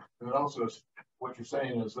use them. And also, what you're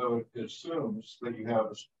saying is, though, it assumes that you have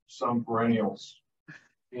some perennials.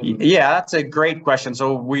 Yeah, that's a great question.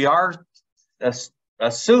 So we are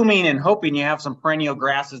assuming and hoping you have some perennial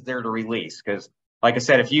grasses there to release, because like I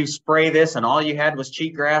said, if you spray this and all you had was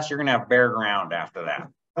cheatgrass, you're gonna have bare ground after that.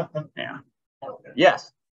 Yeah.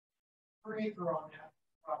 Yes. Per acre on that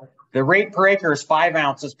product. The rate per acre is 5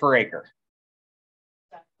 ounces per acre.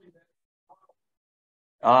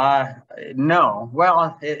 No.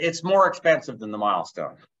 Well, it's more expensive than the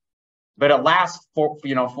Milestone, but it lasts for,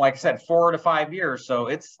 you know, like I said, 4 to 5 years. So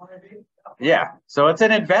it's, yeah. So it's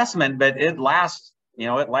an investment, but it lasts, you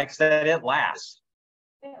know, it, like I said, it lasts.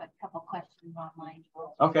 We have a couple questions online.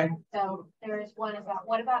 Okay. So there is one about,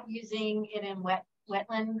 what about using it in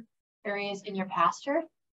wetland areas in your pasture?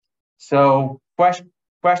 So question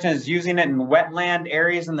is using it in wetland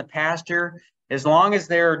areas in the pasture. As long as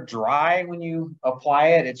they're dry when you apply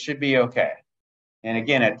it, it should be okay. And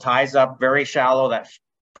again, it ties up very shallow, that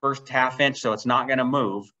first ½ inch, so it's not going to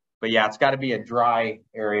move. But yeah, it's got to be a dry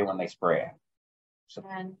area when they spray it. So,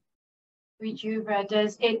 And Rejuva,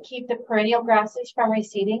 does it keep the perennial grasses from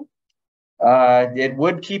receding? it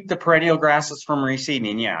would keep the perennial grasses from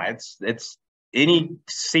receding. Yeah, it's any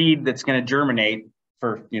seed that's going to germinate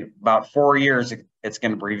for, you know, about 4 years, it's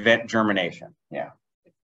going to prevent germination. Yeah.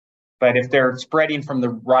 But if they're spreading from the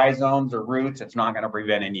rhizomes or roots, it's not going to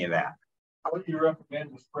prevent any of that. What do you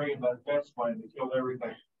recommend to spray in that fence line to kill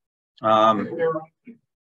everything?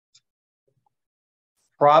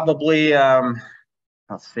 Probably,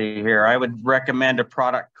 let's see here. I would recommend a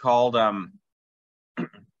product called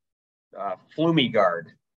Flumiguard.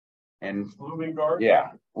 And Flumiguard?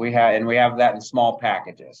 yeah, we have that in small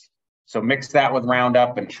packages. So mix that with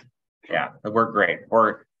Roundup and yeah, it worked great.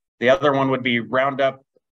 Or the other one would be Roundup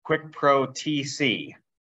Quick Pro TC.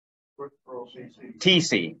 Quick Pro CC.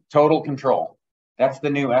 TC, Total Control. That's the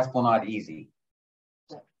new Esplanade Easy.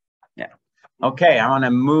 Yeah. Okay, I want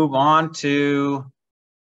to move on to,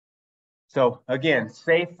 so again,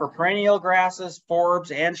 safe for perennial grasses,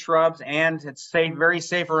 forbs, and shrubs, and it's safe, very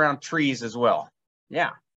safe around trees as well. Yeah.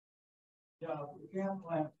 Yeah, we can't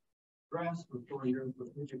plant grass for 4 years, but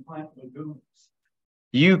we can plant legumes.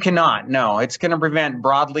 You cannot, no, it's going to prevent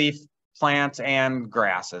broadleaf plants and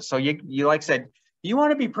grasses. So you like I said, you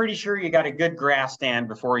want to be pretty sure you got a good grass stand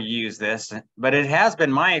before you use this, but it has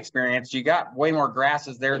been my experience, you got way more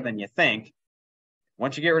grasses there than you think.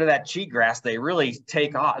 Once you get rid of that cheatgrass, they really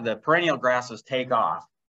take off, the perennial grasses take off.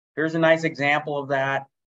 Here's a nice example of that.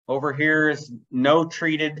 Over here is no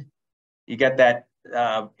treated. You got that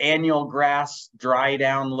annual grass dry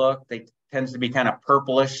down look. They tends to be kind of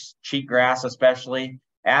purplish, cheatgrass especially.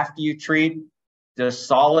 After you treat, just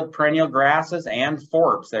solid perennial grasses and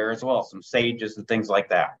forbs there as well, some sages and things like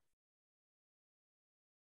that.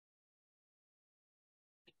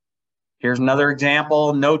 Here's another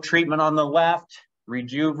example, no treatment on the left,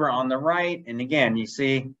 Rejuva on the right. And again, you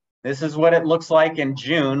see, this is what it looks like in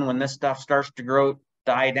June when this stuff starts to grow,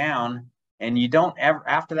 die down. And you don't ever,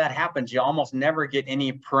 after that happens, you almost never get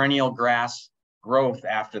any perennial grass growth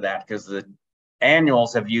after that because the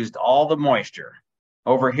annuals have used all the moisture.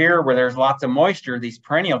 Over here where there's lots of moisture, these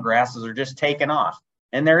perennial grasses are just taken off.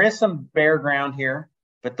 And there is some bare ground here,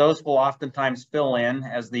 but those will oftentimes fill in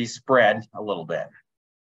as these spread a little bit.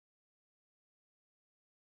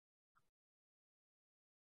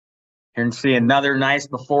 Here you can see another nice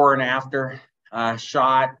before and after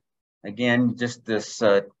shot. Again, just this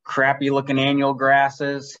crappy looking annual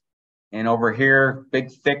grasses. And over here,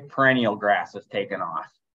 big, thick perennial grasses taken off.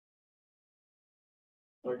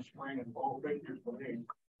 Like spring and fall pictures for me.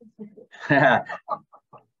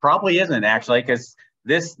 Probably isn't actually, because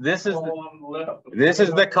this is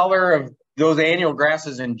the color of those annual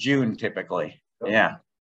grasses in June typically. Yeah.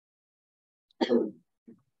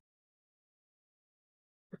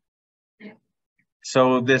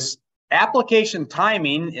 So this application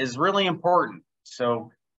timing is really important.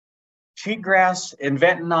 So cheatgrass and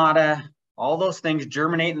ventonata, all those things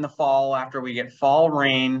germinate in the fall after we get fall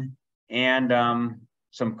rain and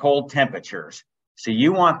some cold temperatures. So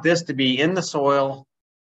you want this to be in the soil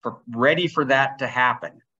ready for that to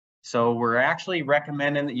happen. So we're actually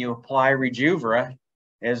recommending that you apply Rejuva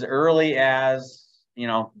as early as, you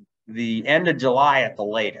know, the end of July at the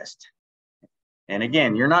latest. And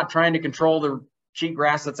again, you're not trying to control the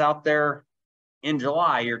cheatgrass that's out there in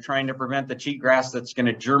July. You're trying to prevent the cheatgrass that's going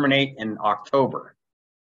to germinate in October.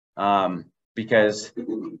 Because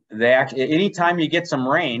anytime you get some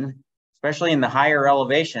rain, especially in the higher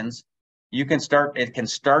elevations, it can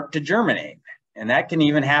start to germinate. And that can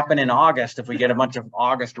even happen in August if we get a bunch of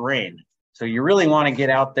August rain. So you really want to get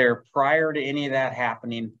out there prior to any of that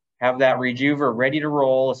happening, have that Rejuva ready to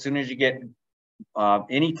roll as soon as you get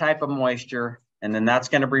any type of moisture. And then that's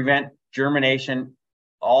going to prevent germination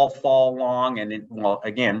all fall long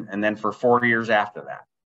and then for 4 years after that.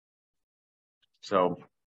 So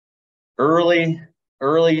early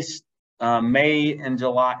early May and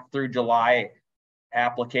July through July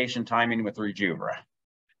application timing with Rejuvra.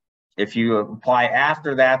 If you apply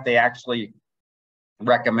after that, they actually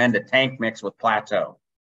recommend a tank mix with Plateau,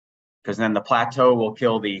 because then the Plateau will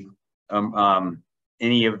kill the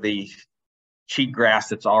any of the cheatgrass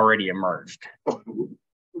that's already emerged.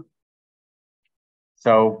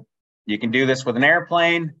 So you can do this with an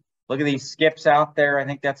airplane. Look at these skips out there. I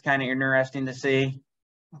think that's kind of interesting to see.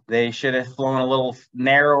 They should have flown a little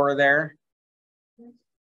narrower there.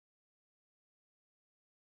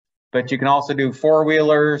 But you can also do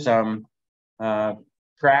four-wheelers,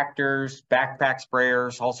 tractors, backpack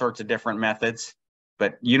sprayers, all sorts of different methods.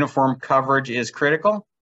 But uniform coverage is critical.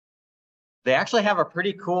 They actually have a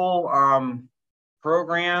pretty cool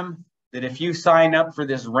program that if you sign up for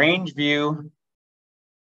this range view,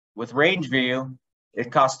 with range view,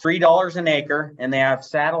 it costs $3 an acre, and they have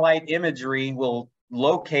satellite imagery will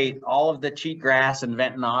locate all of the cheatgrass and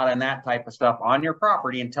ventonata and that type of stuff on your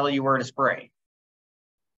property and tell you where to spray.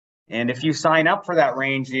 And if you sign up for that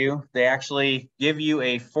range view, they actually give you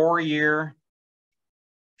a 4-year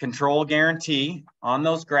control guarantee on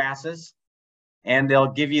those grasses, and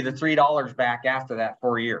they'll give you the $3 back after that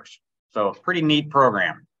 4 years. So pretty neat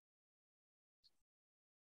program.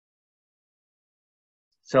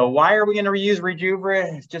 So why are we going to use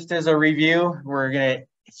Rejuvra? Just as a review, we're going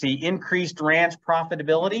to see increased ranch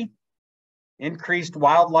profitability, increased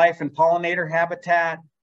wildlife and pollinator habitat,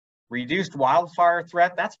 reduced wildfire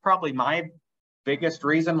threat. That's probably my biggest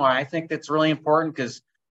reason why I think that's really important, because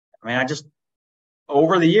I mean,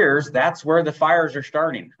 over the years, that's where the fires are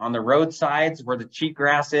starting, on the roadsides where the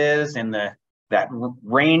cheatgrass is, and that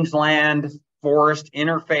rangeland forest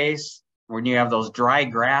interface when you have those dry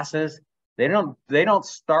grasses. They don't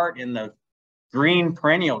start in the green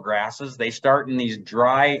perennial grasses. They start in these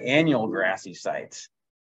dry annual grassy sites.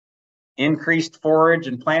 Increased forage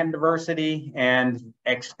and plant diversity, and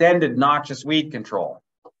extended noxious weed control.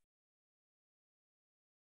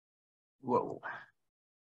 Whoa.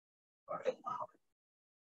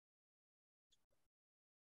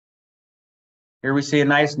 Here we see a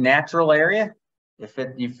nice natural area.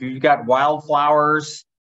 If you've got wildflowers,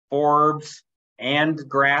 forbs, and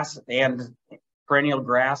grass and perennial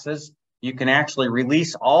grasses, you can actually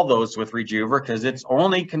release all those with Rejuvra, because it's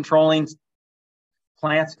only controlling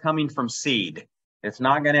plants coming from seed. It's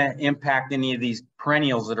not going to impact any of these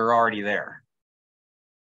perennials that are already there.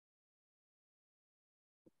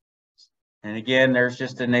 And again, there's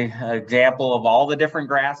just an example of all the different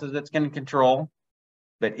grasses that's going to control,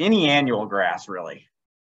 but any annual grass really.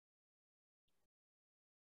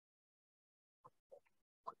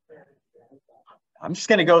 I'm just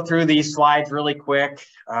going to go through these slides really quick,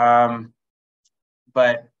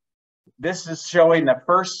 but this is showing the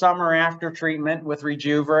first summer after treatment with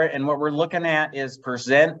Rejuvra, and what we're looking at is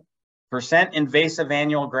percent invasive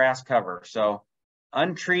annual grass cover. So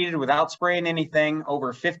untreated, without spraying anything,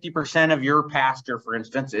 over 50% of your pasture, for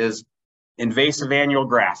instance, is invasive annual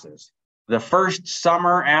grasses. The first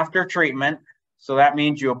summer after treatment, so that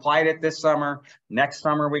means you applied it this summer, next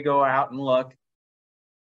summer we go out and look.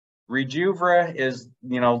 Rejuvra is,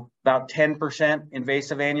 about 10%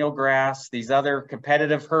 invasive annual grass. These other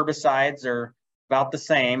competitive herbicides are about the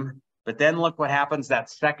same, but then look what happens that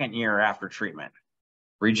second year after treatment.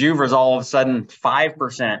 Rejuvra is all of a sudden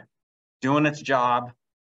 5% doing its job.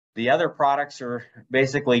 The other products are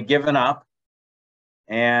basically given up,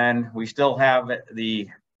 and we still have the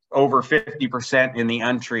over 50% in the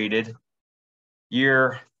untreated.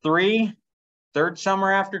 Year 3, third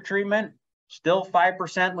summer after treatment, still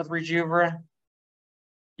 5% with Rejuvra.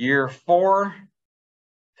 Year 4,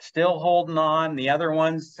 still holding on. The other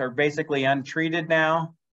ones are basically untreated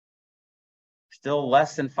now, still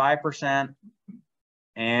less than 5%.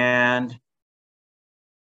 And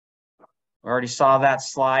we already saw that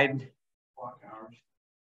slide.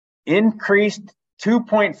 Increased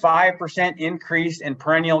 2.5% increase in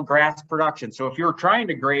perennial grass production. So if you're trying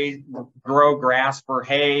to grow grass for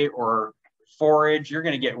hay or forage, you're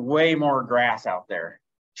going to get way more grass out there.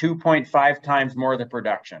 2.5 times more the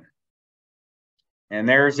production. And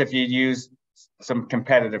there's if you use some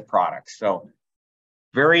competitive products. So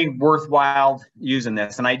very worthwhile using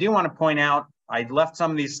this. And I do want to point out, I left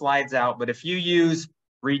some of these slides out, but if you use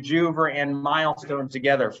Rejuvra and Milestone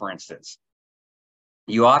together, for instance,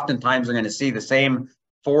 you oftentimes are going to see the same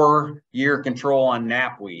 4-year control on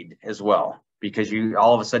knapweed as well, because you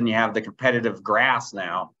all of a sudden you have the competitive grass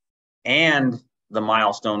now and the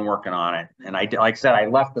Milestone working on it. And like I said, I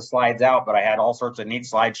left the slides out, but I had all sorts of neat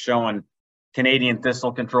slides showing Canadian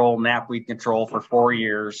thistle control, knapweed control for 4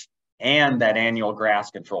 years, and that annual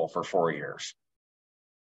grass control for 4 years.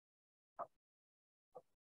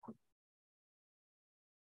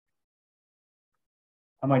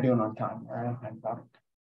 How am I doing on time?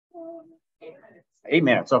 8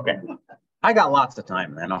 minutes, okay. I got lots of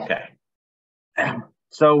time then, okay.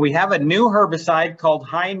 So we have a new herbicide called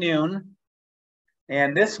High Noon.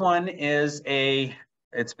 And this one is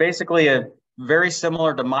it's basically a very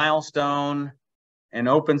similar to Milestone and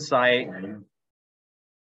Open Site,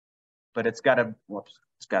 but it's got a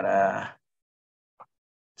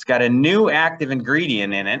new active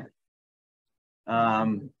ingredient in it.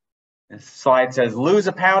 This slide says, lose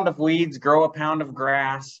a pound of weeds, grow a pound of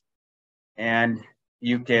grass. And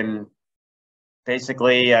you can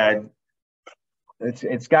basically,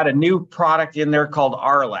 it's got a new product in there called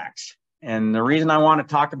Arlex. And the reason I want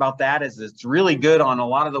to talk about that is it's really good on a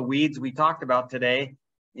lot of the weeds we talked about today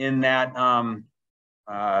in that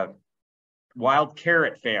wild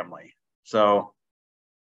carrot family. So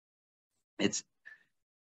it's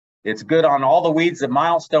good on all the weeds that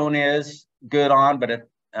Milestone is good on, but it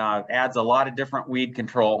adds a lot of different weed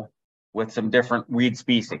control with some different weed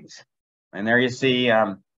species. And there you see,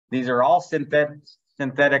 these are all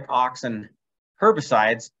synthetic auxin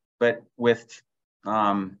herbicides, but with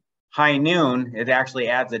High Noon, it actually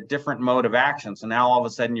adds a different mode of action. So now all of a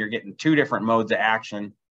sudden you're getting 2 different modes of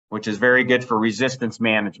action, which is very good for resistance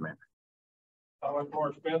management. How much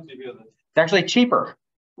more expensive is it? It's actually cheaper.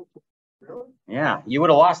 Really? Yeah, you would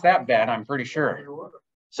have lost that bet, I'm pretty sure.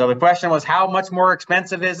 So the question was, how much more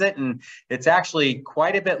expensive is it? And it's actually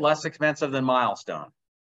quite a bit less expensive than Milestone.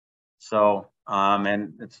 So,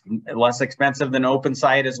 and it's less expensive than Open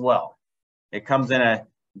Site as well. It comes in a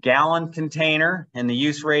gallon container and the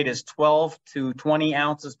use rate is 12 to 20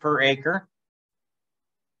 ounces per acre.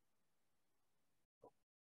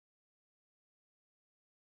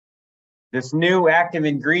 This new active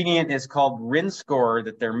ingredient is called Rinscore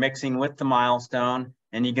that they're mixing with the Milestone.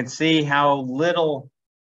 And you can see how little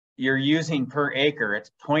you're using per acre.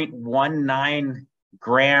 It's 0.19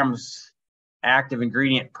 grams active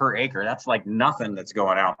ingredient per acre. That's like nothing that's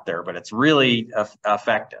going out there, but it's really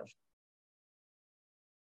effective.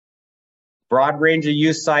 Broad range of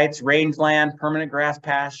use sites, rangeland, permanent grass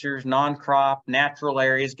pastures, non-crop, natural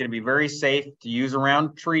areas, going to be very safe to use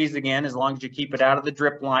around trees again, as long as you keep it out of the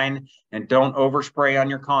drip line and don't overspray on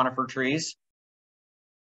your conifer trees.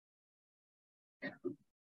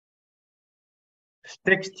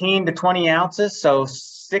 16 to 20 ounces. So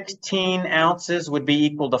 16 ounces would be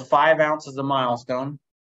equal to 5 ounces of Milestone.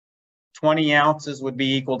 20 ounces would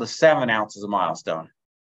be equal to 7 ounces of Milestone.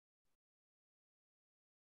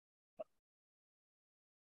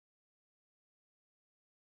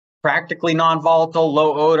 Practically non-volatile,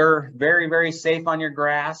 low odor, very, very safe on your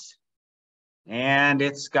grass. And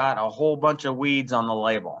it's got a whole bunch of weeds on the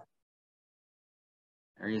label.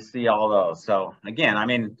 There you see all those. So again, I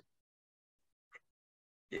mean,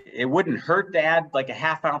 it wouldn't hurt to add like a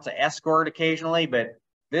 ½ ounce of Escort occasionally, but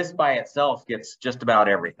this by itself gets just about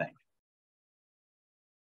everything.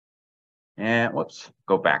 And whoops,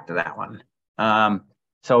 go back to that one.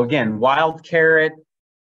 So again, wild carrot,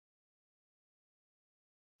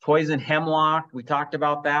 poison hemlock, we talked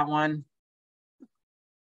about that one.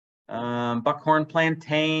 Buckhorn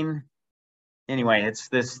plantain. Anyway, it's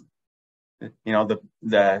this, you know,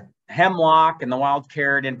 the hemlock and the wild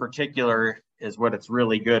carrot in particular is what it's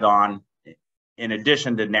really good on, in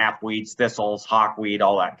addition to knapweeds, thistles, hawkweed,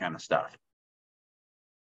 all that kind of stuff.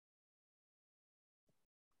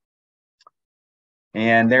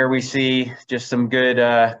 And there we see just some good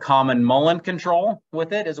common mullein control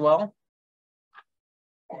with it as well.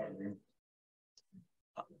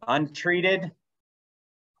 Untreated.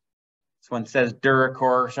 This one says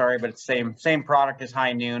Duracor, sorry, but it's same product as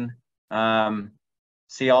High Noon.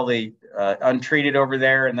 See all the untreated over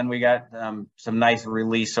there, and then we got some nice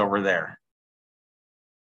release over there.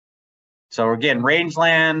 So again,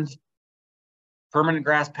 rangeland, permanent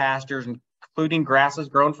grass pastures, including grasses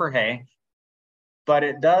grown for hay, but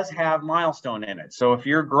it does have Milestone in it. So if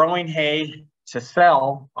you're growing hay to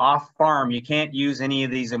sell off farm, you can't use any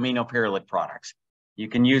of these aminopyrrolid products. You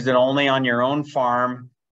can use it only on your own farm,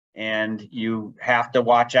 and you have to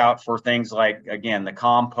watch out for things like, again, the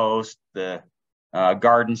compost, the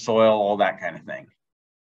garden soil, all that kind of thing.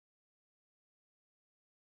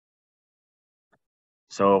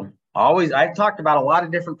 So I've talked about a lot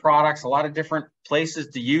of different products, a lot of different places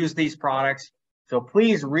to use these products. So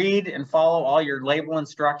please read and follow all your label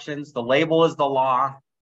instructions. The label is the law.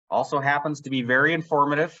 Also happens to be very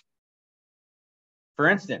informative. For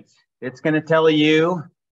instance, it's going to tell you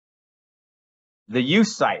the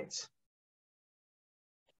use sites.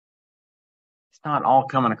 It's not all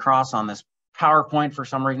coming across on this PowerPoint for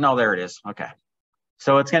some reason. No, there it is. Okay.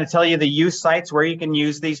 So it's going to tell you the use sites where you can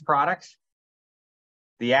use these products,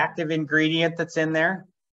 the active ingredient that's in there,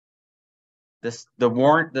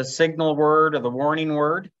 the signal word or the warning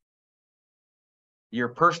word, your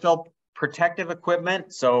personal protective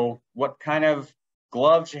equipment. So what kind of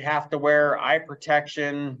gloves you have to wear, eye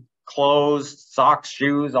protection, clothes, socks,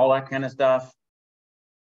 shoes, all that kind of stuff.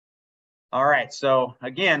 All right, so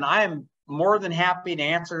again, I am more than happy to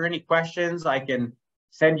answer any questions. I can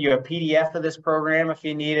send you a PDF of this program if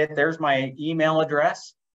you need it. There's my email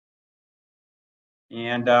address.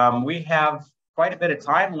 And we have quite a bit of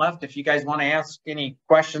time left if you guys want to ask any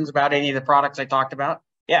questions about any of the products I talked about.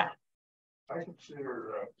 Yeah. I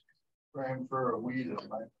consider grand fir a weed as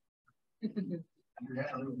my. You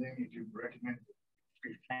recommend?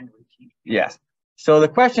 Yes. So the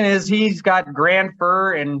question is, he's got grand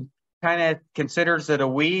fir and kind of considers it a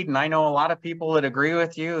weed. And I know a lot of people that agree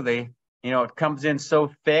with you. They, you know, it comes in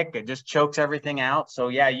so thick, it just chokes everything out. So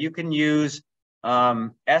yeah, you can use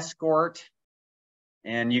Escort,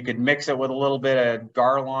 and you could mix it with a little bit of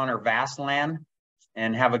Garlon or Vaseline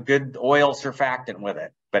and have a good oil surfactant with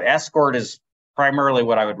it. But Escort is primarily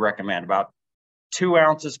what I would recommend, about 2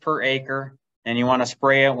 ounces per acre. And you want to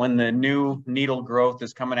spray it when the new needle growth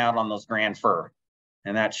is coming out on those grand fir.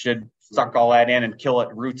 And that should suck all that in and kill it,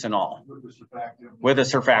 roots and all. With a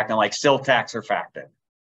surfactant, like Siltac surfactant.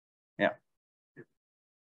 Yeah.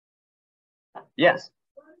 Yes.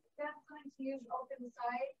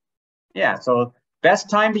 Yeah, so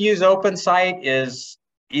best time to use open site is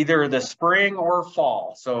either the spring or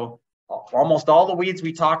fall. So almost all the weeds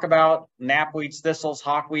we talk about, knapweeds, thistles,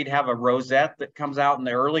 hawkweed, have a rosette that comes out in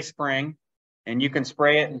the early spring. And you can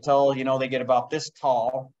spray it until, you know, they get about this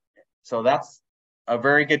tall. So that's a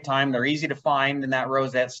very good time. They're easy to find in that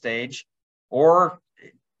rosette stage. Or,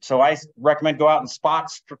 so I recommend go out and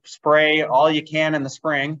spot spray all you can in the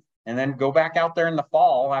spring, and then go back out there in the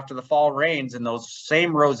fall after the fall rains, and those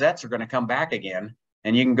same rosettes are going to come back again,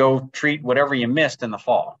 and you can go treat whatever you missed in the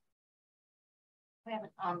fall. We have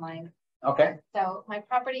it online. Okay. So my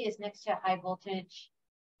property is next to high voltage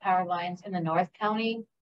power lines in the North County.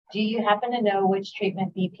 Do you happen to know which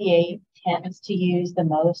treatment BPA tends to use the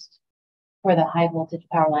most for the high voltage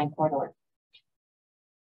power line corridor?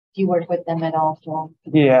 Do you work with them at all, Joel?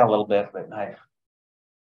 Yeah, a little bit, but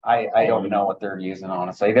I don't know what they're using,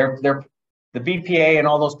 honestly. They're the BPA and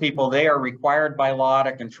all those people, they are required by law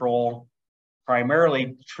to control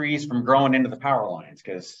primarily trees from growing into the power lines,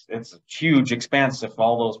 because it's a huge expense if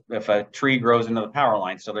a tree grows into the power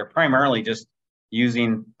line. So they're primarily just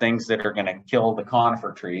using things that are going to kill the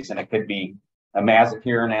conifer trees, and it could be a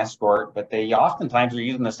Mazapir and Escort, but they oftentimes are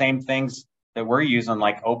using the same things that we're using,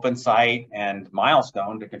 like open site and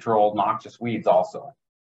milestone, to control noxious weeds also.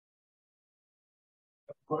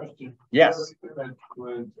 Question. Yes. That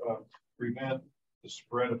would prevent the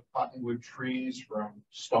spread of cottonwood trees from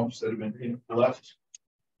stumps that have been left.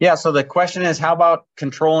 Yeah, so the question is, how about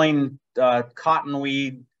controlling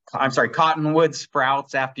cottonwood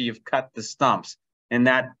sprouts after you've cut the stumps? In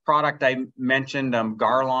that product I mentioned,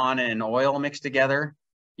 Garlon and oil mixed together,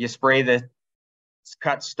 you spray the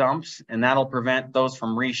cut stumps, and that'll prevent those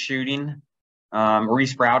from resprouting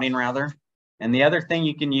rather. And the other thing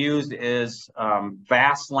you can use is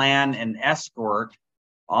Vaseline and Escort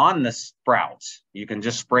on the sprouts. You can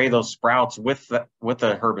just spray those sprouts with the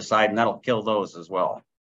herbicide, and that'll kill those as well.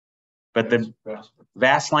 But the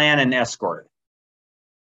Vaseline and Escort.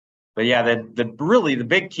 But yeah, the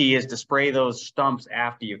big key is to spray those stumps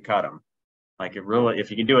after you cut them. Like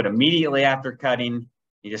if you can do it immediately after cutting,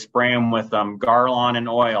 you just spray them with Garlon and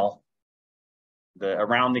oil,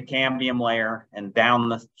 around the cambium layer and down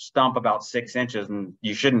the stump about 6 inches, and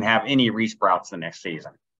you shouldn't have any resprouts the next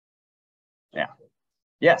season. Yeah.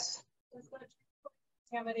 Yes. Does the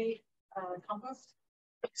contaminate compost?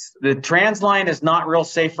 The transline is not real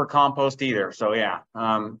safe for compost either. So yeah,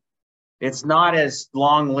 it's not as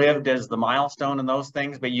long lived as the milestone and those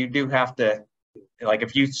things, but you do have to, like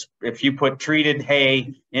if you put treated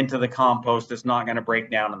hay into the compost, it's not going to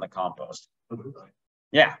break down in the compost.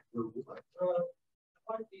 Yeah.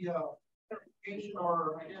 Like the certification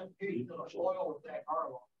or identification of oil with that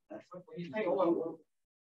Garlon. When you say oil.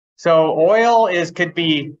 So oil could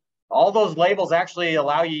be, all those labels actually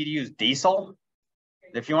allow you to use diesel.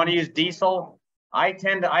 If you want to use diesel,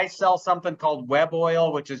 I sell something called web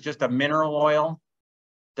oil, which is just a mineral oil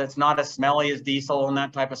that's not as smelly as diesel and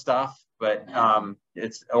that type of stuff. But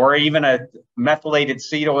or even a methylated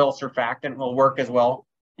seed oil surfactant will work as well.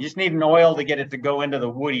 You just need an oil to get it to go into the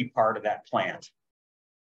woody part of that plant.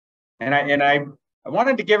 And I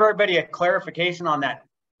wanted to give everybody a clarification on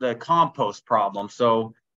the compost problem.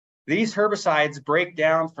 So these herbicides break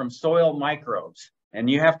down from soil microbes, and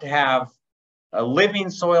you have to have a living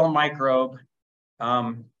soil microbe.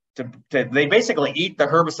 They basically eat the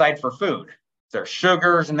herbicide for food. there's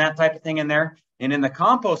sugars and that type of thing in there. And in the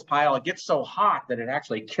compost pile, it gets so hot that it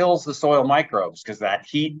actually kills the soil microbes because that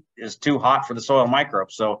heat is too hot for the soil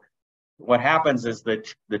microbes. So what happens is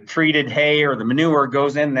that the treated hay or the manure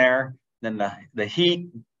goes in there, then the heat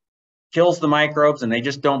kills the microbes and they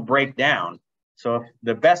just don't break down. So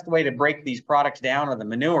the best way to break these products down or the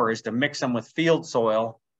manure is to mix them with field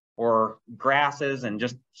soil or grasses and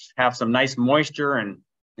just have some nice moisture, and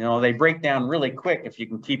they break down really quick if you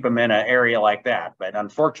can keep them in an area like that. But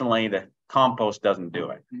unfortunately, the compost doesn't do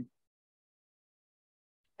it.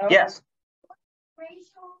 Okay. Yes.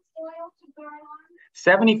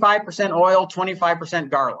 75% oil, 25%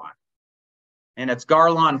 Garlon. And it's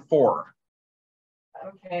Garlon 4.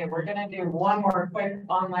 Okay, we're gonna do one more quick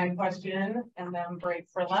online question and then break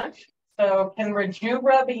for lunch. So can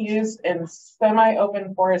Rejuvra be used in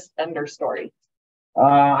semi-open forest understory?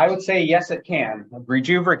 I would say yes, it can.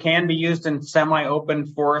 Rejuvra can be used in semi-open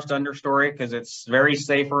forest understory because it's very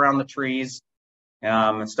safe around the trees.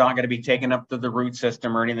 It's not going to be taken up to the root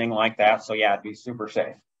system or anything like that. So yeah, it'd be super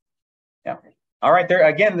safe. Yeah. All right, there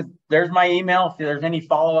again, there's my email. If there's any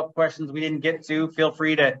follow-up questions we didn't get to, feel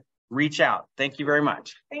free to reach out. Thank you very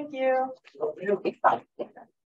much. Thank you.